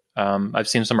bit. I've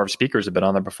seen some of our speakers have been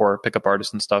on there before, pickup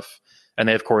artists and stuff. And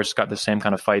they, of course, got the same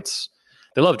kind of fights.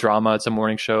 They love drama. It's a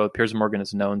morning show. Piers Morgan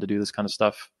is known to do this kind of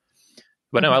stuff.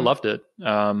 But no, I loved it.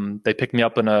 They picked me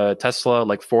up in a Tesla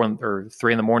like 4 or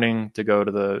 3 in the morning to go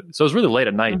to the... So it was really late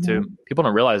at night, too. People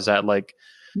don't realize that. Like,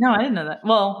 no, I didn't know that.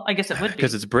 Well, I guess it would be.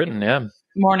 Because it's Britain, yeah.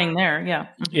 Morning there, yeah.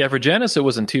 Yeah, for Janice, it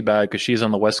wasn't too bad because she's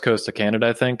on the west coast of Canada,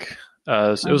 I think.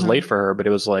 So it was late for her, but it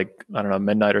was like, I don't know,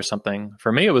 midnight or something.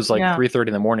 For me, it was like 3:30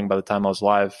 in the morning by the time I was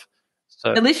live.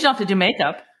 So, at least you don't have to do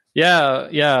makeup. Yeah,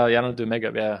 I don't do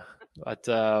makeup, yeah. But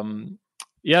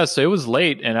so it was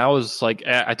late, and I was like,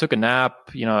 I took a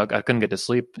nap. You know, I couldn't get to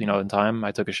sleep, you know, in time.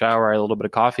 I took a shower, I had a little bit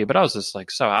of coffee, but I was just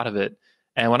like so out of it.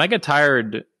 And when I get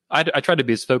tired, I tried to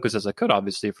be as focused as I could,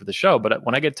 obviously, for the show. But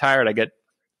when I get tired, I get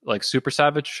like super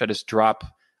savage. I just drop.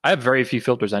 I have very few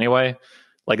filters anyway.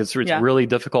 Like it's really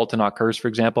difficult to not curse, for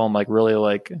example. I'm like really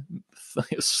like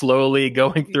slowly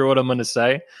going through what I'm going to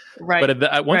say. Right.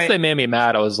 But once they made me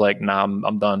mad, I was like, nah,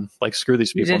 I'm done. Like screw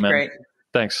these people, man. Great.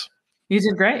 Thanks. You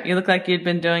did great. You look like you'd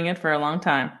been doing it for a long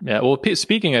time. Yeah. Well,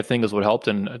 speaking, I think is what helped.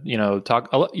 And, you know,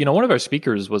 one of our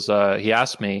speakers was, he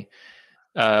asked me,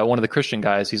 one of the Christian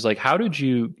guys, he's like, how did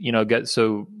you, get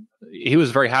so, he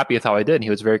was very happy with how I did. And he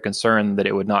was very concerned that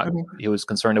it would not, he was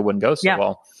concerned it wouldn't go so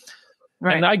well.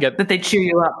 Right. And I get that they chew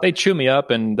you up. They chew me up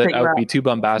and that I would be too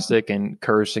bombastic and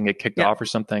curse and get kicked off or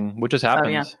something, which has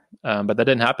happened. But that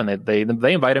didn't happen. They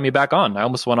invited me back on. I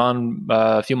almost went on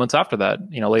a few months after that,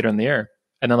 later in the year.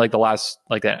 And then like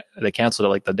they canceled it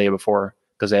like the day before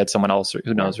because they had someone else,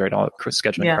 who knows, right? All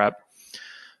scheduling crap.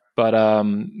 But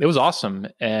it was awesome.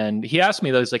 And he asked me,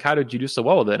 though, he's like, how did you do so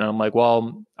well with it? And I'm like,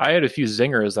 well, I had a few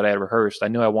zingers that I had rehearsed. I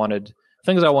knew I wanted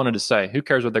things I wanted to say. Who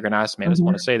cares what they're going to ask me? I just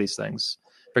want to say these things.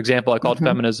 For example, I called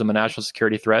feminism a national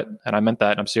security threat. And I meant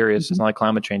that. And I'm serious. It's not like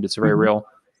climate change. It's very real.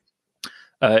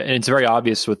 And it's very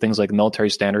obvious with things like military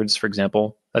standards, for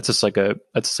example. That's just like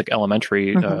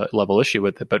elementary level issue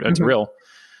with it, but it's real.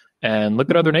 And look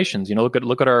at other nations. Look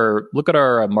at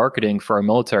our marketing for our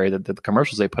military, the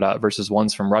commercials they put out versus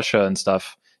ones from Russia and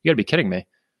stuff. You got to be kidding me!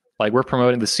 Like we're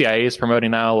promoting, the CIA is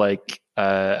promoting now like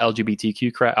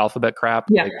LGBTQ alphabet crap.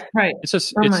 Yeah, like, right. It's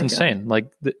just it's insane. God. Like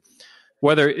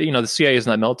whether, the CIA is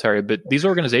not military, but these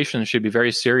organizations should be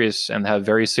very serious and have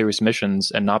very serious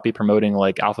missions and not be promoting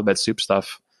like alphabet soup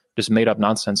stuff, just made up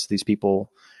nonsense to these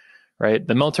people, right?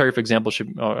 The military, for example,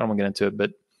 should, I don't want to get into it,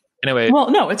 but anyway.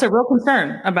 Well, no, it's a real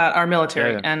concern about our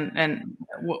military and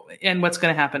what's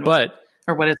going to happen. But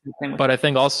I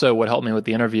think also what helped me with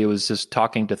the interview was just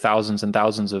talking to thousands and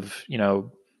thousands of,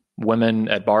 women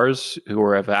at bars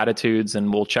who have attitudes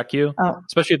and will check you,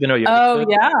 especially if they know you. Oh,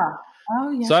 yeah.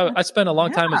 So I spent a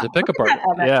long time as a pickup artist.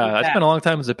 I spent a long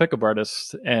time as a pickup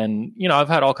artist, and I've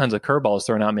had all kinds of curveballs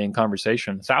thrown at me in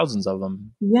conversation, thousands of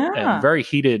them. Yeah, and very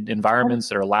heated environments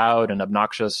that are loud and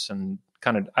obnoxious and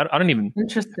kind of. I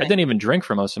didn't even drink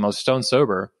for most of them. I was stone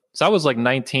sober. So I was like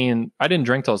 19. I didn't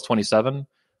drink till I was 27.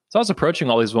 So I was approaching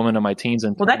all these women in my teens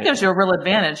and. Well, that gives you a real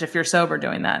advantage if you're sober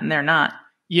doing that, and they're not.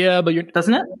 Yeah, but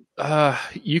doesn't it?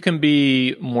 You can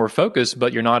be more focused,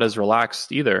 but you're not as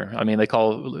relaxed either. I mean, they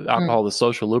call alcohol the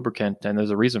social lubricant, and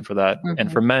there's a reason for that. Mm-hmm.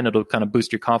 And for men, it'll kind of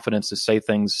boost your confidence to say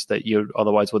things that you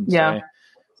otherwise wouldn't say.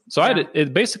 So I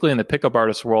had basically in the pickup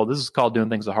artist world, this is called doing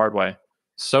things the hard way.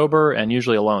 Sober and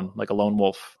usually alone, like a lone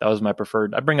wolf. That was my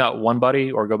preferred. I bring out one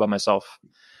buddy or go by myself.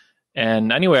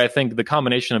 And anyway, I think the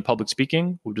combination of public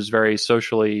speaking, which is very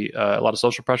socially, a lot of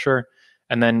social pressure,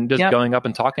 and then just going up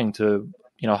and talking to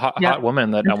hot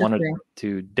women that I wanted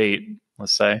to date,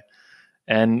 let's say.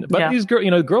 But these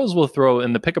girls will throw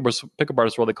in the pickup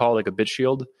artist world, they call it like a bitch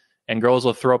shield. And girls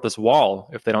will throw up this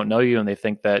wall if they don't know you and they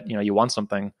think that, you want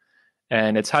something.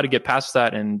 And it's how to get past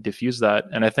that and diffuse that.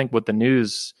 And I think with the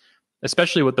news,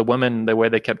 especially with the women, the way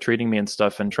they kept treating me and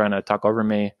stuff and trying to talk over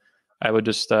me, I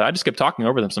just kept talking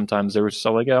over them sometimes. They were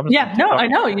so like, I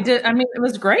know you did. I mean, it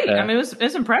was great. Yeah. I mean, it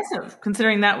was impressive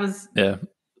considering that was,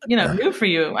 new for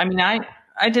you. I mean,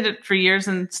 I did it for years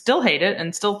and still hate it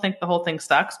and still think the whole thing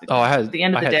sucks. At the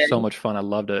end of the day, I had so much fun. I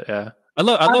loved it. Yeah. I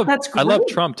love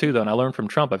Trump too, though. And I learned from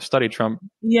Trump. I've studied Trump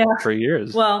for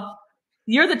years. Well,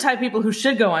 you're the type of people who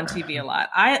should go on TV a lot.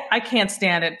 I can't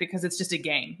stand it because it's just a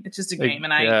game. It's just a game.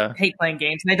 And I hate playing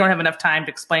games and I don't have enough time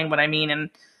to explain what I mean. And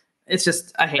it's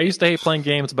just, I used to hate playing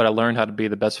games, but I learned how to be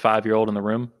the best 5-year-old in the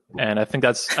room. And I think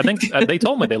they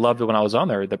told me they loved it when I was on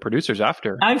there, the producers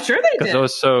after. I'm sure they did.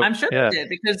 I'm sure they did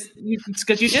because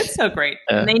you did so great.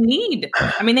 And they need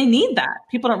that.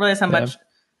 People don't realize how much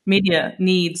media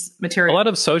needs material. A lot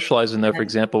of socializing though, for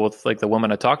example, with like the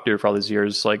woman I talked to for all these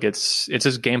years, like it's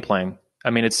just game playing.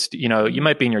 I mean, it's, you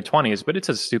might be in your 20s, but it's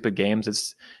just stupid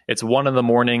games. It's 1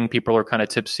 a.m. People are kind of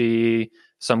tipsy.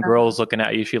 Some girl's looking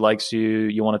at you. She likes you.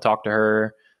 You want to talk to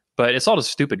her, but it's all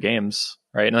just stupid games.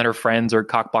 Right. And then her friends are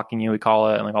cock blocking you, we call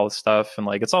it, and like all this stuff. And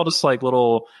like, it's all just like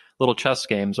little chess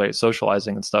games, right?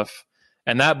 Socializing and stuff.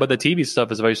 But the TV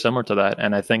stuff is very similar to that.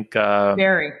 And I think,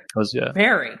 very,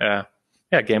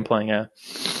 game playing. Yeah.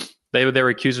 They were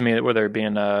accusing me where they were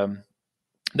being, they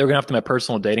were going after my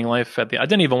personal dating life. I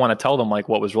didn't even want to tell them like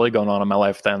what was really going on in my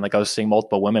life then. Like I was seeing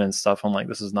multiple women and stuff. I'm like,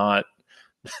 this is not.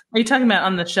 Are you talking about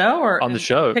on the show or on the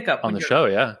show? Pickup on the show,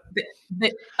 yeah.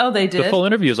 They did. The full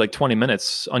interview is like 20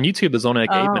 minutes. On YouTube, there's only like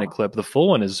an 8-minute clip. The full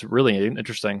one is really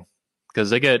interesting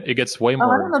because it gets way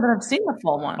more. I don't know that I've seen the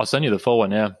full one. I'll send you the full one.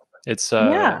 Yeah, it's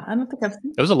I don't think I've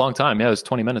seen. It was a long time. Yeah, it was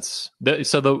 20 minutes.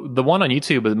 So the one on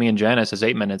YouTube with me and Janice is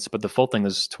 8 minutes, but the full thing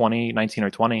is 19 or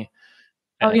 20.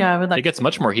 I would like. It gets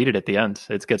much more heated at the end.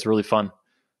 It gets really fun.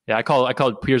 Yeah, I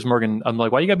called Piers Morgan. I'm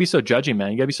like, why you gotta be so judgy,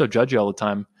 man? You gotta be so judgy all the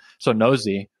time. So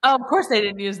nosy. Oh, of course they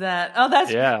didn't use that. Oh,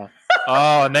 that's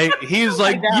Oh, and he's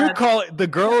like, the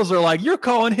girls are like, you're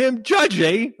calling him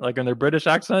judgy, like in their British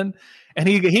accent. And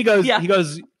he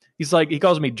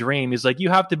calls me Dream. He's like, you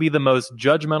have to be the most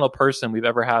judgmental person we've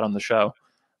ever had on the show.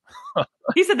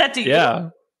 He said that to you. Yeah.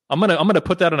 I'm gonna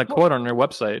put that in a quote on their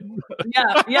website.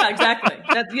 Yeah, exactly.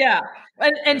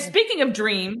 And speaking of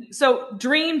Dream, so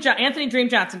Anthony Dream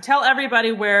Johnson, tell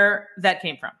everybody where that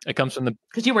came from. It comes from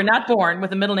because you were not born with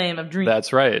the middle name of Dream.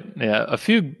 That's right. Yeah, a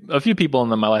few people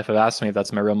in my life have asked me if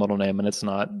that's my real middle name, and it's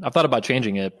not. I've thought about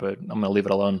changing it, but I'm gonna leave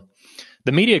it alone.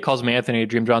 The media calls me Anthony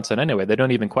Dream Johnson anyway. They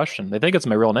don't even question. They think it's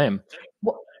my real name.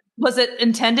 Was it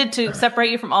intended to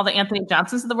separate you from all the Anthony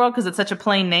Johnsons of the world because it's such a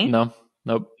plain name? No,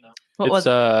 nope.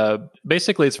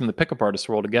 Basically it's from the pickup artist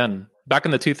world again. Back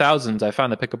in the 2000s, I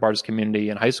found the pickup artist community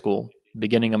in high school,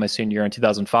 beginning of my senior year in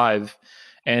 2005.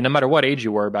 And no matter what age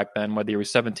you were back then, whether you were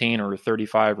 17 or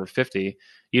 35 or 50,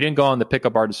 you didn't go on the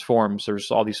pickup artist forums.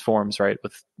 There's all these forums, right,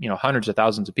 with hundreds of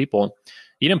thousands of people.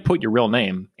 You didn't put your real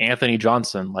name, Anthony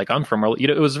Johnson. Like I'm from,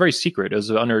 it was very secret. It was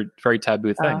a very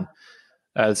taboo thing.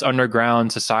 This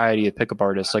underground society of pickup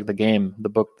artists, like The Game, the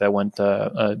book that went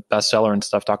a bestseller and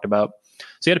stuff, talked about.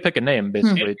 So you had to pick a name,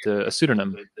 basically, to a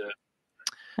pseudonym.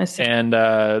 I see. And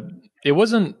it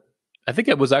wasn't I think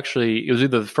it was either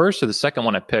the first or the second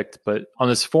one I picked, but on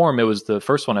this forum, it was the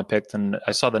first one I picked, and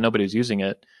I saw that nobody was using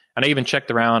it. And I even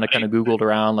checked around, I kind of Googled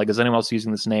around, like, is anyone else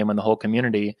using this name in the whole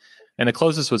community? And the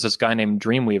closest was this guy named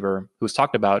Dreamweaver, who was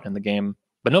talked about in the game,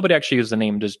 but nobody actually used the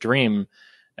name, just Dream.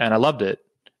 And I loved it.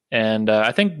 And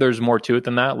I think there's more to it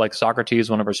than that. Like Socrates,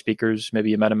 one of our speakers, maybe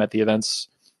you met him at the events,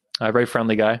 a very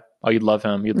friendly guy. Oh, you'd love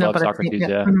him. You'd love Socrates,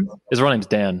 yeah. Mm-hmm. His real name's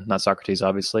Dan, not Socrates,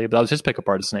 obviously, but that was his pickup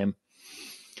artist name.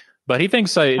 But he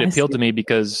thinks it appealed to me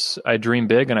because I dream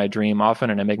big and I dream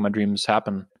often and I make my dreams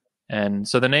happen. And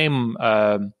so the name,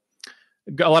 a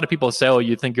lot of people say, "Oh,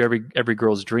 you think you're every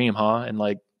girl's dream, huh?" And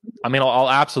like, I mean, I'll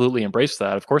absolutely embrace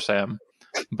that. Of course I am.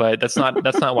 But that's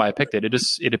not why I picked it.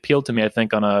 It appealed to me, I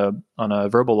think, on a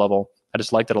verbal level. I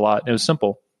just liked it a lot. It was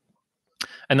simple.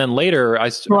 And then later, I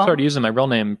started using my real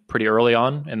name pretty early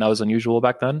on, and that was unusual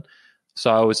back then.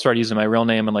 So I would start using my real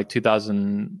name in like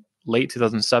late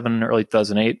 2007, early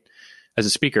 2008. As a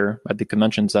speaker at the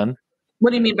conventions then.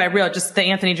 What do you mean by real? Just the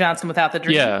Anthony Johnson without the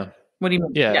dream? Yeah. What do you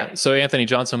mean? Yeah. So Anthony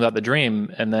Johnson without the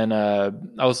dream. And then I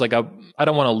was like, I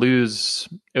don't want to lose.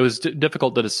 It was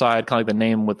difficult to decide kind of like the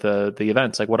name with the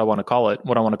events, like what I want to call it,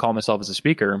 what I want to call myself as a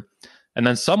speaker. And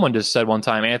then someone just said one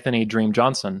time, Anthony Dream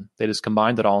Johnson. They just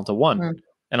combined it all into one. Mm.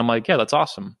 And I'm like, yeah, that's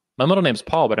awesome. My middle name's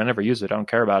Paul, but I never use it. I don't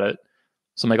care about it.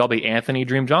 So I'm like, I'll be Anthony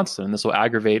Dream Johnson, and this will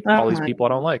aggravate all these people I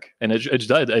don't like. And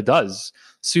it does.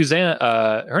 Suzanne,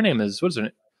 her name is, what's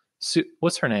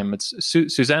her name? It's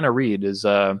Susanna Reed is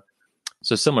so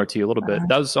similar to you a little bit.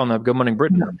 That was on the Good Morning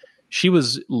Britain. She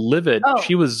was livid. Oh.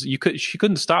 She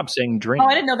couldn't stop saying dream. Oh,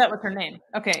 I didn't know that was her name.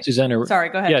 Okay. Susanna. Sorry,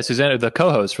 go ahead. Yeah, Susanna, the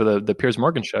co-host for the Piers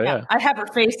Morgan show. Yeah. I have her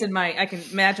face I can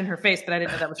imagine her face, but I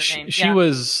didn't know that was her name. She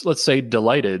was, let's say,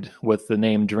 delighted with the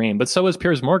name Dream, but so was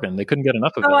Piers Morgan. They couldn't get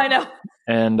enough of it. Oh, I know.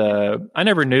 And I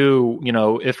never knew,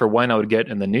 if or when I would get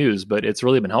in the news, but it's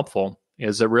really been helpful.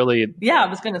 Is it really? Yeah, I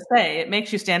was going to say, it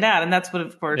makes you stand out, and that's what,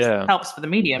 of course, helps for the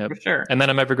media, for sure. And then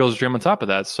I'm every girl's dream on top of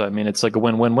that. So, I mean, it's like a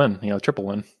win-win-win, triple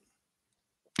win.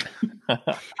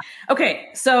 Okay,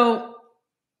 so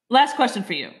last question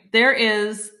for you. There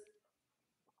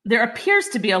appears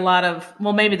to be a lot of,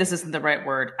 well, maybe this isn't the right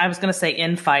word. I was going to say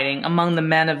infighting among the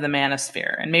men of the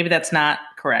manosphere, and maybe that's not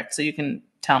correct, so you can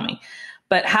tell me.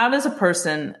 But how does a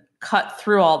person cut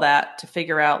through all that to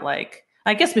figure out, like,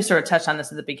 I guess we sort of touched on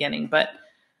this at the beginning, but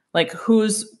like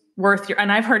who's worth your,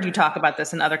 and I've heard you talk about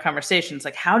this in other conversations,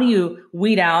 like how do you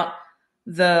weed out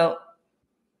I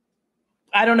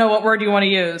don't know what word you want to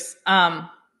use. I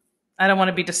don't want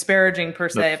to be disparaging per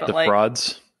se, but like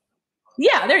frauds.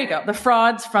 Yeah, there you go. The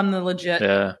frauds from the legit,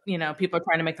 people are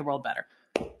trying to make the world better.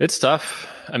 It's tough.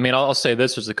 I mean, I'll say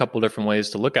this, there's a couple different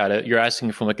ways to look at it. You're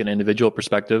asking from like an individual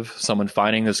perspective, someone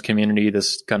finding this community,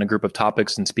 this kind of group of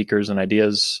topics and speakers and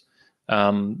ideas.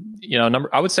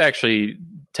 I would say actually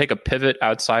take a pivot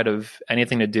outside of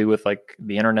anything to do with like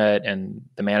the internet and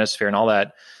the manosphere and all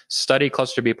that. Study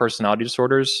cluster B personality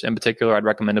disorders. In particular, I'd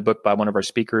recommend a book by one of our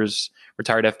speakers,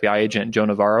 retired FBI agent Joe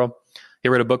Navarro. He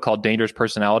wrote a book called Dangerous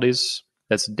Personalities.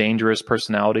 That's Dangerous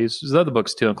Personalities. There's other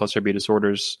books too on cluster B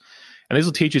disorders. And these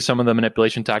will teach you some of the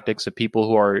manipulation tactics of people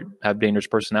who have dangerous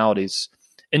personalities,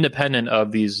 independent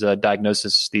of these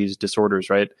diagnoses, these disorders,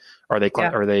 right? Are they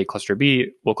cluster B?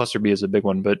 Well, cluster B is a big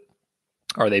one, but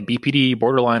are they BPD,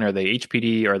 borderline? Are they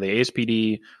HPD? Are they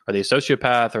ASPD? Are they a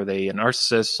sociopath? Are they a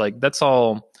narcissist? Like that's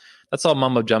all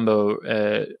mumbo jumbo.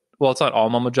 Well, it's not all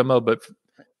mumbo jumbo, but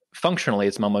functionally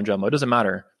it's mumbo jumbo. It doesn't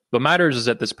matter. What matters is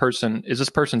that this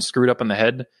person screwed up in the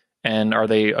head, and are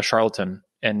they a charlatan?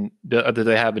 And do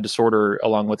they have a disorder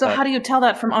along with that? So how do you tell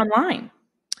that from online?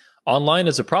 Online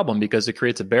is a problem because it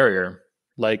creates a barrier.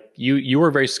 Like you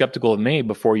were very skeptical of me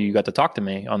before you got to talk to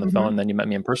me on the phone, and then you met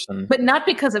me in person. But not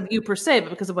because of you per se, but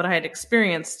because of what I had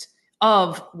experienced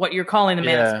of what you're calling the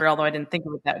manosphere, although I didn't think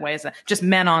of it that way, as just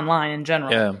men online in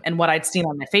general, and what I'd seen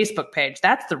on my Facebook page.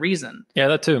 That's the reason. Yeah,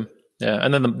 that too. Yeah,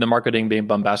 and then the marketing being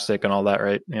bombastic and all that,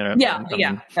 right?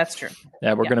 Yeah, that's true.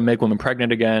 Yeah, we're going to make women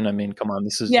pregnant again. I mean, come on,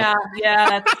 this is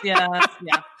that's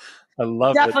I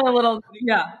love definitely a little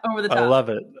over the top. I love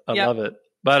it. I love it.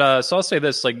 But so I'll say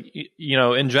this, like,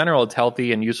 in general, it's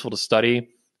healthy and useful to study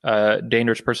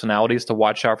dangerous personalities, to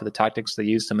watch out for the tactics they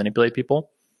use to manipulate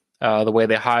people, the way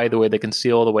they hide, the way they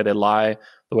conceal, the way they lie,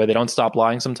 the way they don't stop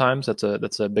lying sometimes. That's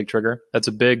a big trigger. That's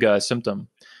a big symptom.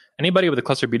 Anybody with a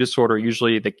cluster B disorder,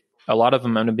 usually a lot of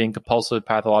them end up being compulsive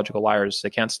pathological liars. They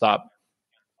can't stop.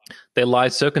 They lie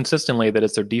so consistently that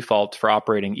it's their default for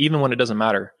operating, even when it doesn't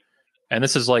matter. And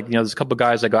this is like, there's a couple of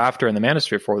guys I go after in the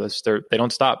manosphere for this. They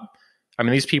don't stop. I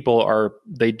mean, these people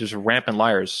they just rampant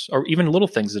liars, or even little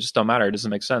things that just don't matter. It doesn't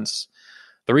make sense.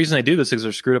 The reason they do this is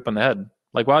they're screwed up in the head.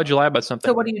 Like, why would you lie about something?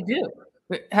 So what do you do?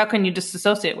 How can you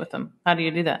disassociate with them? How do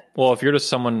you do that? Well, if you're just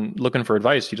someone looking for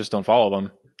advice, you just don't follow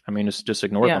them. I mean, just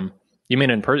ignore them. You mean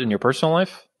in your personal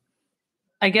life?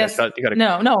 I guess you gotta,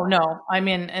 no. I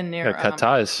mean, in your cut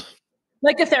ties.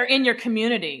 Like if they're in your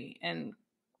community and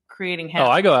creating havoc.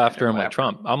 Oh, I go after him like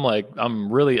Trump.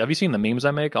 I'm really. Have you seen the memes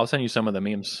I make? I'll send you some of the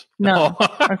memes. No.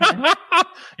 Okay.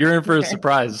 You're in for a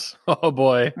surprise. Oh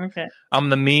boy. Okay. I'm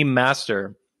the meme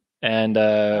master, and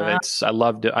I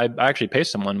loved it. I actually pay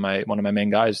one of my main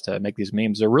guys to make these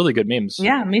memes. They're really good memes.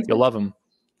 Yeah, me too. You'll love them.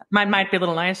 Mine might be a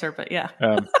little nicer, but yeah.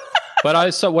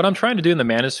 But so what I'm trying to do in the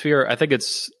manosphere,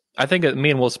 I think me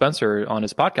and Will Spencer on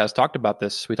his podcast talked about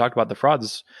this. We talked about the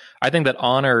frauds. I think that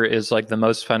honor is like the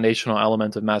most foundational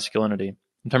element of masculinity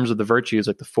in terms of the virtues,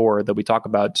 like the four that we talk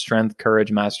about: strength,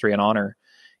 courage, mastery, and honor.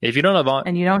 If you don't have honor,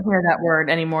 and you don't hear that word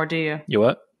anymore, do you? You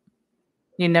what?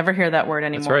 You never hear that word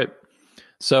anymore. That's right.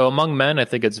 So among men, I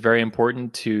think it's very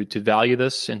important to value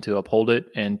this and to uphold it.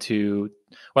 And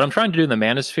what I'm trying to do in the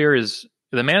manosphere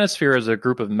is a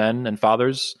group of men and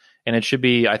fathers. And it should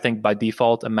be, I think, by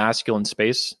default, a masculine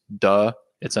space. Duh.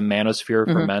 It's a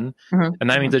manosphere for men. Mm-hmm. And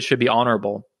that means it should be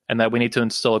honorable, and that we need to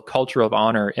instill a culture of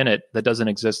honor in it that doesn't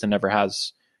exist and never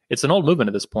has. It's an old movement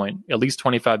at this point, at least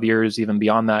 25 years, even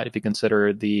beyond that, if you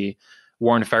consider the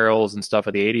Warren Farrells and stuff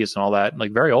of the 80s and all that,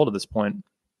 like very old at this point.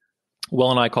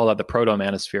 Will and I call that the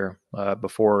proto-manosphere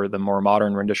before the more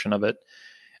modern rendition of it.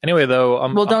 Anyway, though,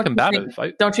 I'm combative.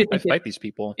 I fight these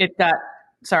people.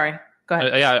 Sorry. Go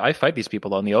ahead. I fight these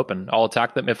people in the open. I'll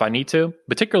attack them if I need to,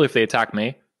 particularly if they attack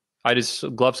me.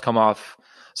 Gloves come off.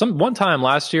 One time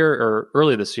last year or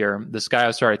early this year, this guy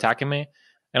started attacking me,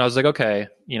 and I was like, okay,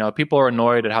 people are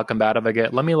annoyed at how combative I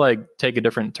get. Let me take a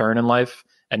different turn in life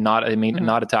and not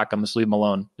attack him. Just leave him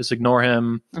alone. Just ignore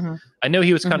him. Mm-hmm. I knew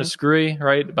he was kind of screwy,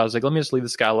 right? But I was like, let me just leave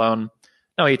this guy alone.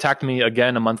 No, he attacked me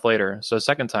again a month later. So a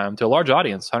second time to a large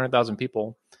audience, 100,000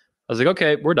 people. I was like,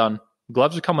 okay, we're done.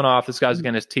 Gloves are coming off. This guy's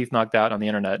getting his teeth knocked out on the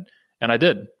internet. And I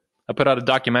did. I put out a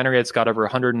documentary. It's got over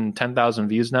 110,000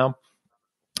 views now.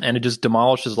 And it just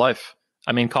demolished his life.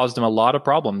 I mean, caused him a lot of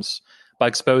problems by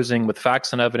exposing with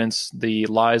facts and evidence the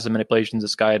lies and manipulations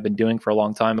this guy had been doing for a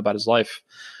long time about his life.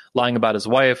 Lying about his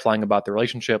wife, lying about the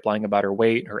relationship, lying about her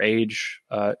weight, her age.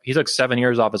 He's 7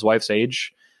 years off his wife's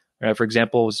age. For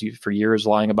example, was for years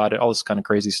lying about it, all this kind of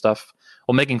crazy stuff.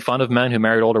 Well, making fun of men who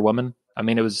married older women. I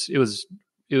mean, it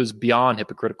was beyond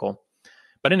hypocritical.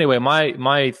 But anyway,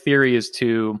 my theory is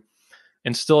to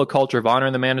instill a culture of honor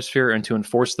in the manosphere and to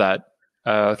enforce that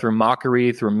through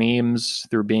mockery, through memes,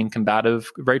 through being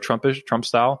combative, very Trumpish, Trump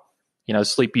style.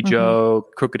 Sleepy Joe,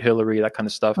 Crooked Hillary, that kind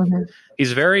of stuff. Mm-hmm.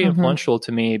 He's very influential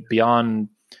to me beyond.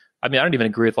 I mean, I don't even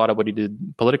agree with a lot of what he did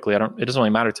politically. It doesn't really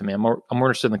matter to me. I'm more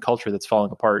interested in the culture that's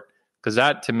falling apart, because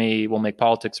that to me will make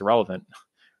politics irrelevant,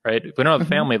 right? If we don't have a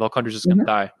family, the whole country's just going to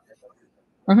die.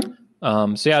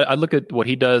 Mm-hmm. So yeah, I look at what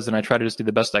he does and I try to just do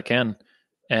the best I can.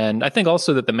 And I think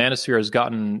also that the manosphere has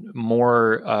gotten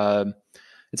more,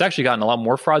 it's actually gotten a lot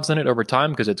more frauds in it over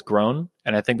time because it's grown.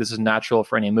 And I think this is natural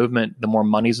for any movement. The more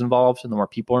money's involved and the more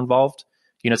people are involved,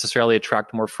 you necessarily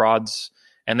attract more frauds,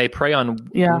 and they prey on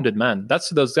wounded men. That's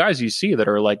those guys you see that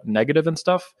are negative and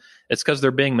stuff. It's because they're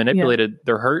being manipulated.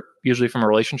 They're hurt, usually from a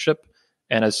relationship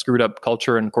and a screwed up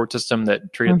culture and court system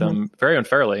that treated them very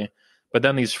unfairly. But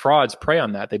then these frauds prey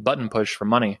on that. They button push for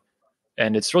money.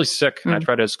 And it's really sick. And I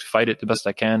try to fight it the best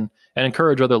I can and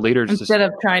encourage other leaders. Instead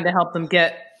of trying to help them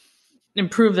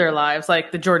improve their lives,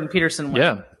 like the Jordan Peterson way.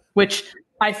 Yeah. Which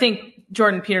I think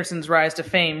Jordan Peterson's rise to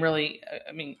fame really,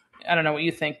 I mean, I don't know what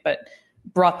you think, but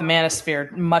brought the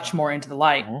manosphere much more into the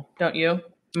light, don't you?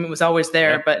 I mean, it was always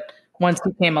there, but once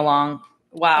he came along,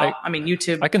 wow. I mean,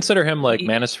 YouTube. I consider him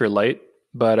manosphere light.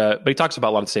 But he talks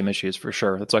about a lot of the same issues for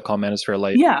sure. That's why I call Manosphere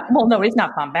light. Yeah. Well, no, he's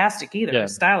not bombastic either.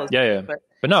 His style is different.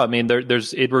 But no, I mean,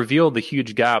 it revealed the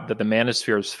huge gap that the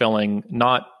Manosphere is filling,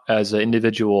 not as an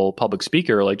individual public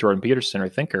speaker like Jordan Peterson or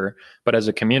thinker, but as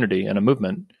a community and a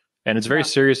movement. And it's very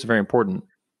serious and very important.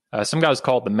 Some guys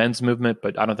call it the men's movement,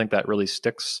 but I don't think that really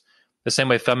sticks. The same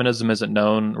way feminism isn't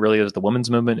known really as the women's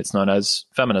movement, it's known as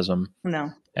feminism.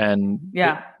 No. And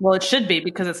well, it should be,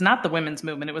 because it's not the women's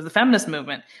movement. It was the feminist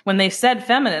movement. When they said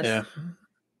feminist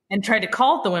and tried to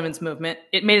call it the women's movement,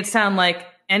 it made it sound like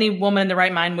any woman in the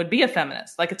right mind would be a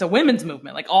feminist. Like it's a women's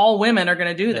movement. Like all women are going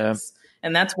to do this.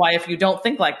 And that's why if you don't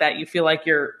think like that, you feel like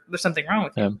there's something wrong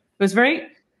with you. It was very,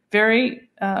 very,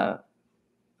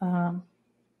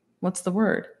 what's the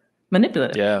word?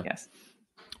 Manipulative, I guess.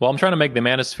 Well, I'm trying to make the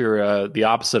manosphere the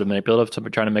opposite of manipulative. So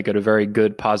I'm trying to make it a very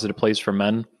good, positive place for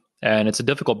men. And it's a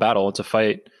difficult battle. It's a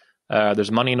fight.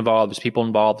 There's money involved. There's people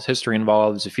involved. There's history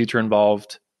involved. There's a future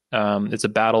involved. It's a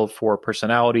battle for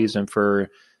personalities and for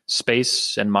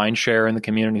space and mind share in the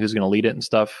community, who's going to lead it and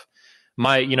stuff.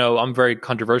 I'm very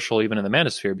controversial even in the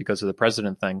manosphere because of the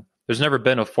president thing. There's never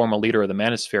been a formal leader of the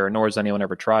manosphere, nor has anyone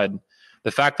ever tried.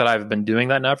 The fact that I've been doing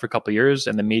that now for a couple of years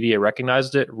and the media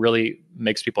recognized it really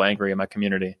makes people angry in my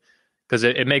community, because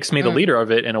it makes me the leader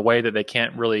of it in a way that they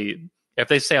can't really. If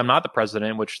they say I'm not the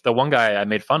president, which the one guy I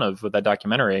made fun of with that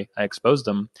documentary, I exposed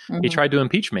him. He tried to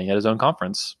impeach me at his own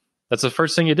conference. That's the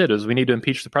first thing he did, is we need to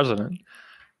impeach the president.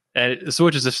 And so,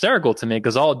 which is hysterical to me,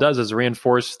 because all it does is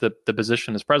reinforce the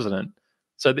position as president.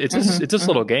 So it's just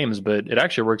little games, but it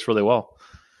actually works really well.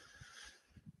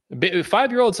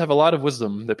 5-year-olds have a lot of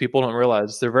wisdom that people don't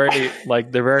realize. They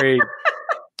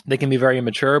can be very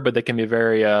immature, but they can be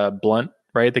very blunt,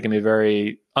 right? They can be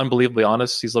very unbelievably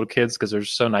honest, these little kids, because they're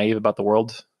so naive about the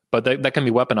world. But that can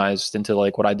be weaponized into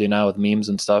like what I do now with memes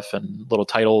and stuff and little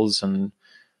titles and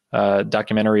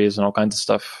documentaries and all kinds of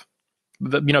stuff.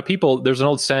 People, there's an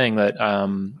old saying that, I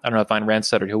don't know if Ayn Rand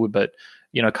said or who, but,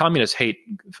 communists hate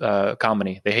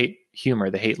comedy. They hate humor.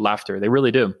 They hate laughter. They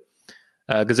really do.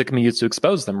 Because it can be used to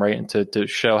expose them, right? And to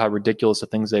show how ridiculous the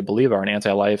things they believe are, and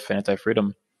anti-life,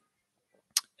 anti-freedom.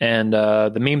 And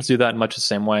the memes do that in much the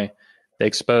same way. They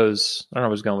expose, I don't know where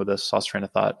I was going with this, lost train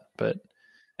of thought. But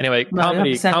anyway,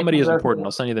 comedy is important.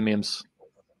 I'll send you the memes.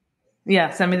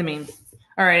 Yeah, send me the memes.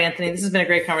 All right, Anthony, this has been a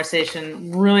great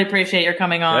conversation. Really appreciate your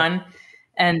coming on.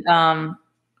 Yeah.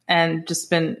 And just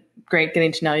been great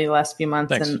getting to know you the last few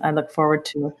months. Thanks. And I look forward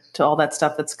to all that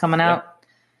stuff that's coming out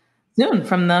soon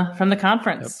from the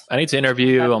conference. Yep. I need to interview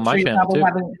you on my channel too.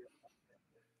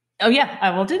 Oh yeah, I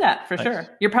will do that for sure.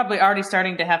 You're probably already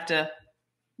starting to have to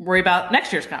worry about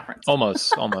next year's conference.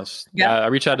 Almost. Yeah. I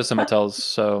reached out to some hotels,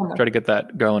 so try to get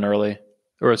that going early,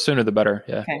 or sooner the better.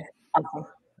 Yeah. Okay. Awesome.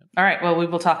 All right. Well, we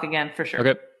will talk again for sure.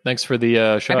 Okay. Thanks for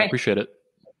the show. Okay. I appreciate it.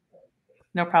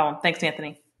 No problem. Thanks,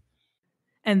 Anthony.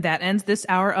 And that ends this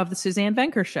hour of the Suzanne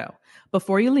Venker Show.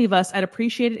 Before you leave us, I'd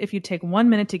appreciate it if you'd take 1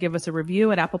 minute to give us a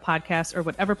review at Apple Podcasts or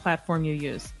whatever platform you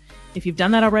use. If you've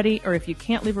done that already, or if you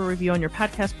can't leave a review on your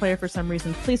podcast player for some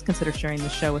reason, please consider sharing the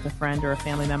show with a friend or a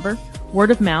family member. Word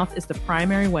of mouth is the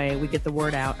primary way we get the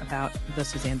word out about the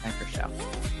Suzanne Venker Show.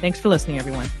 Thanks for listening,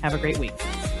 everyone. Have a great week.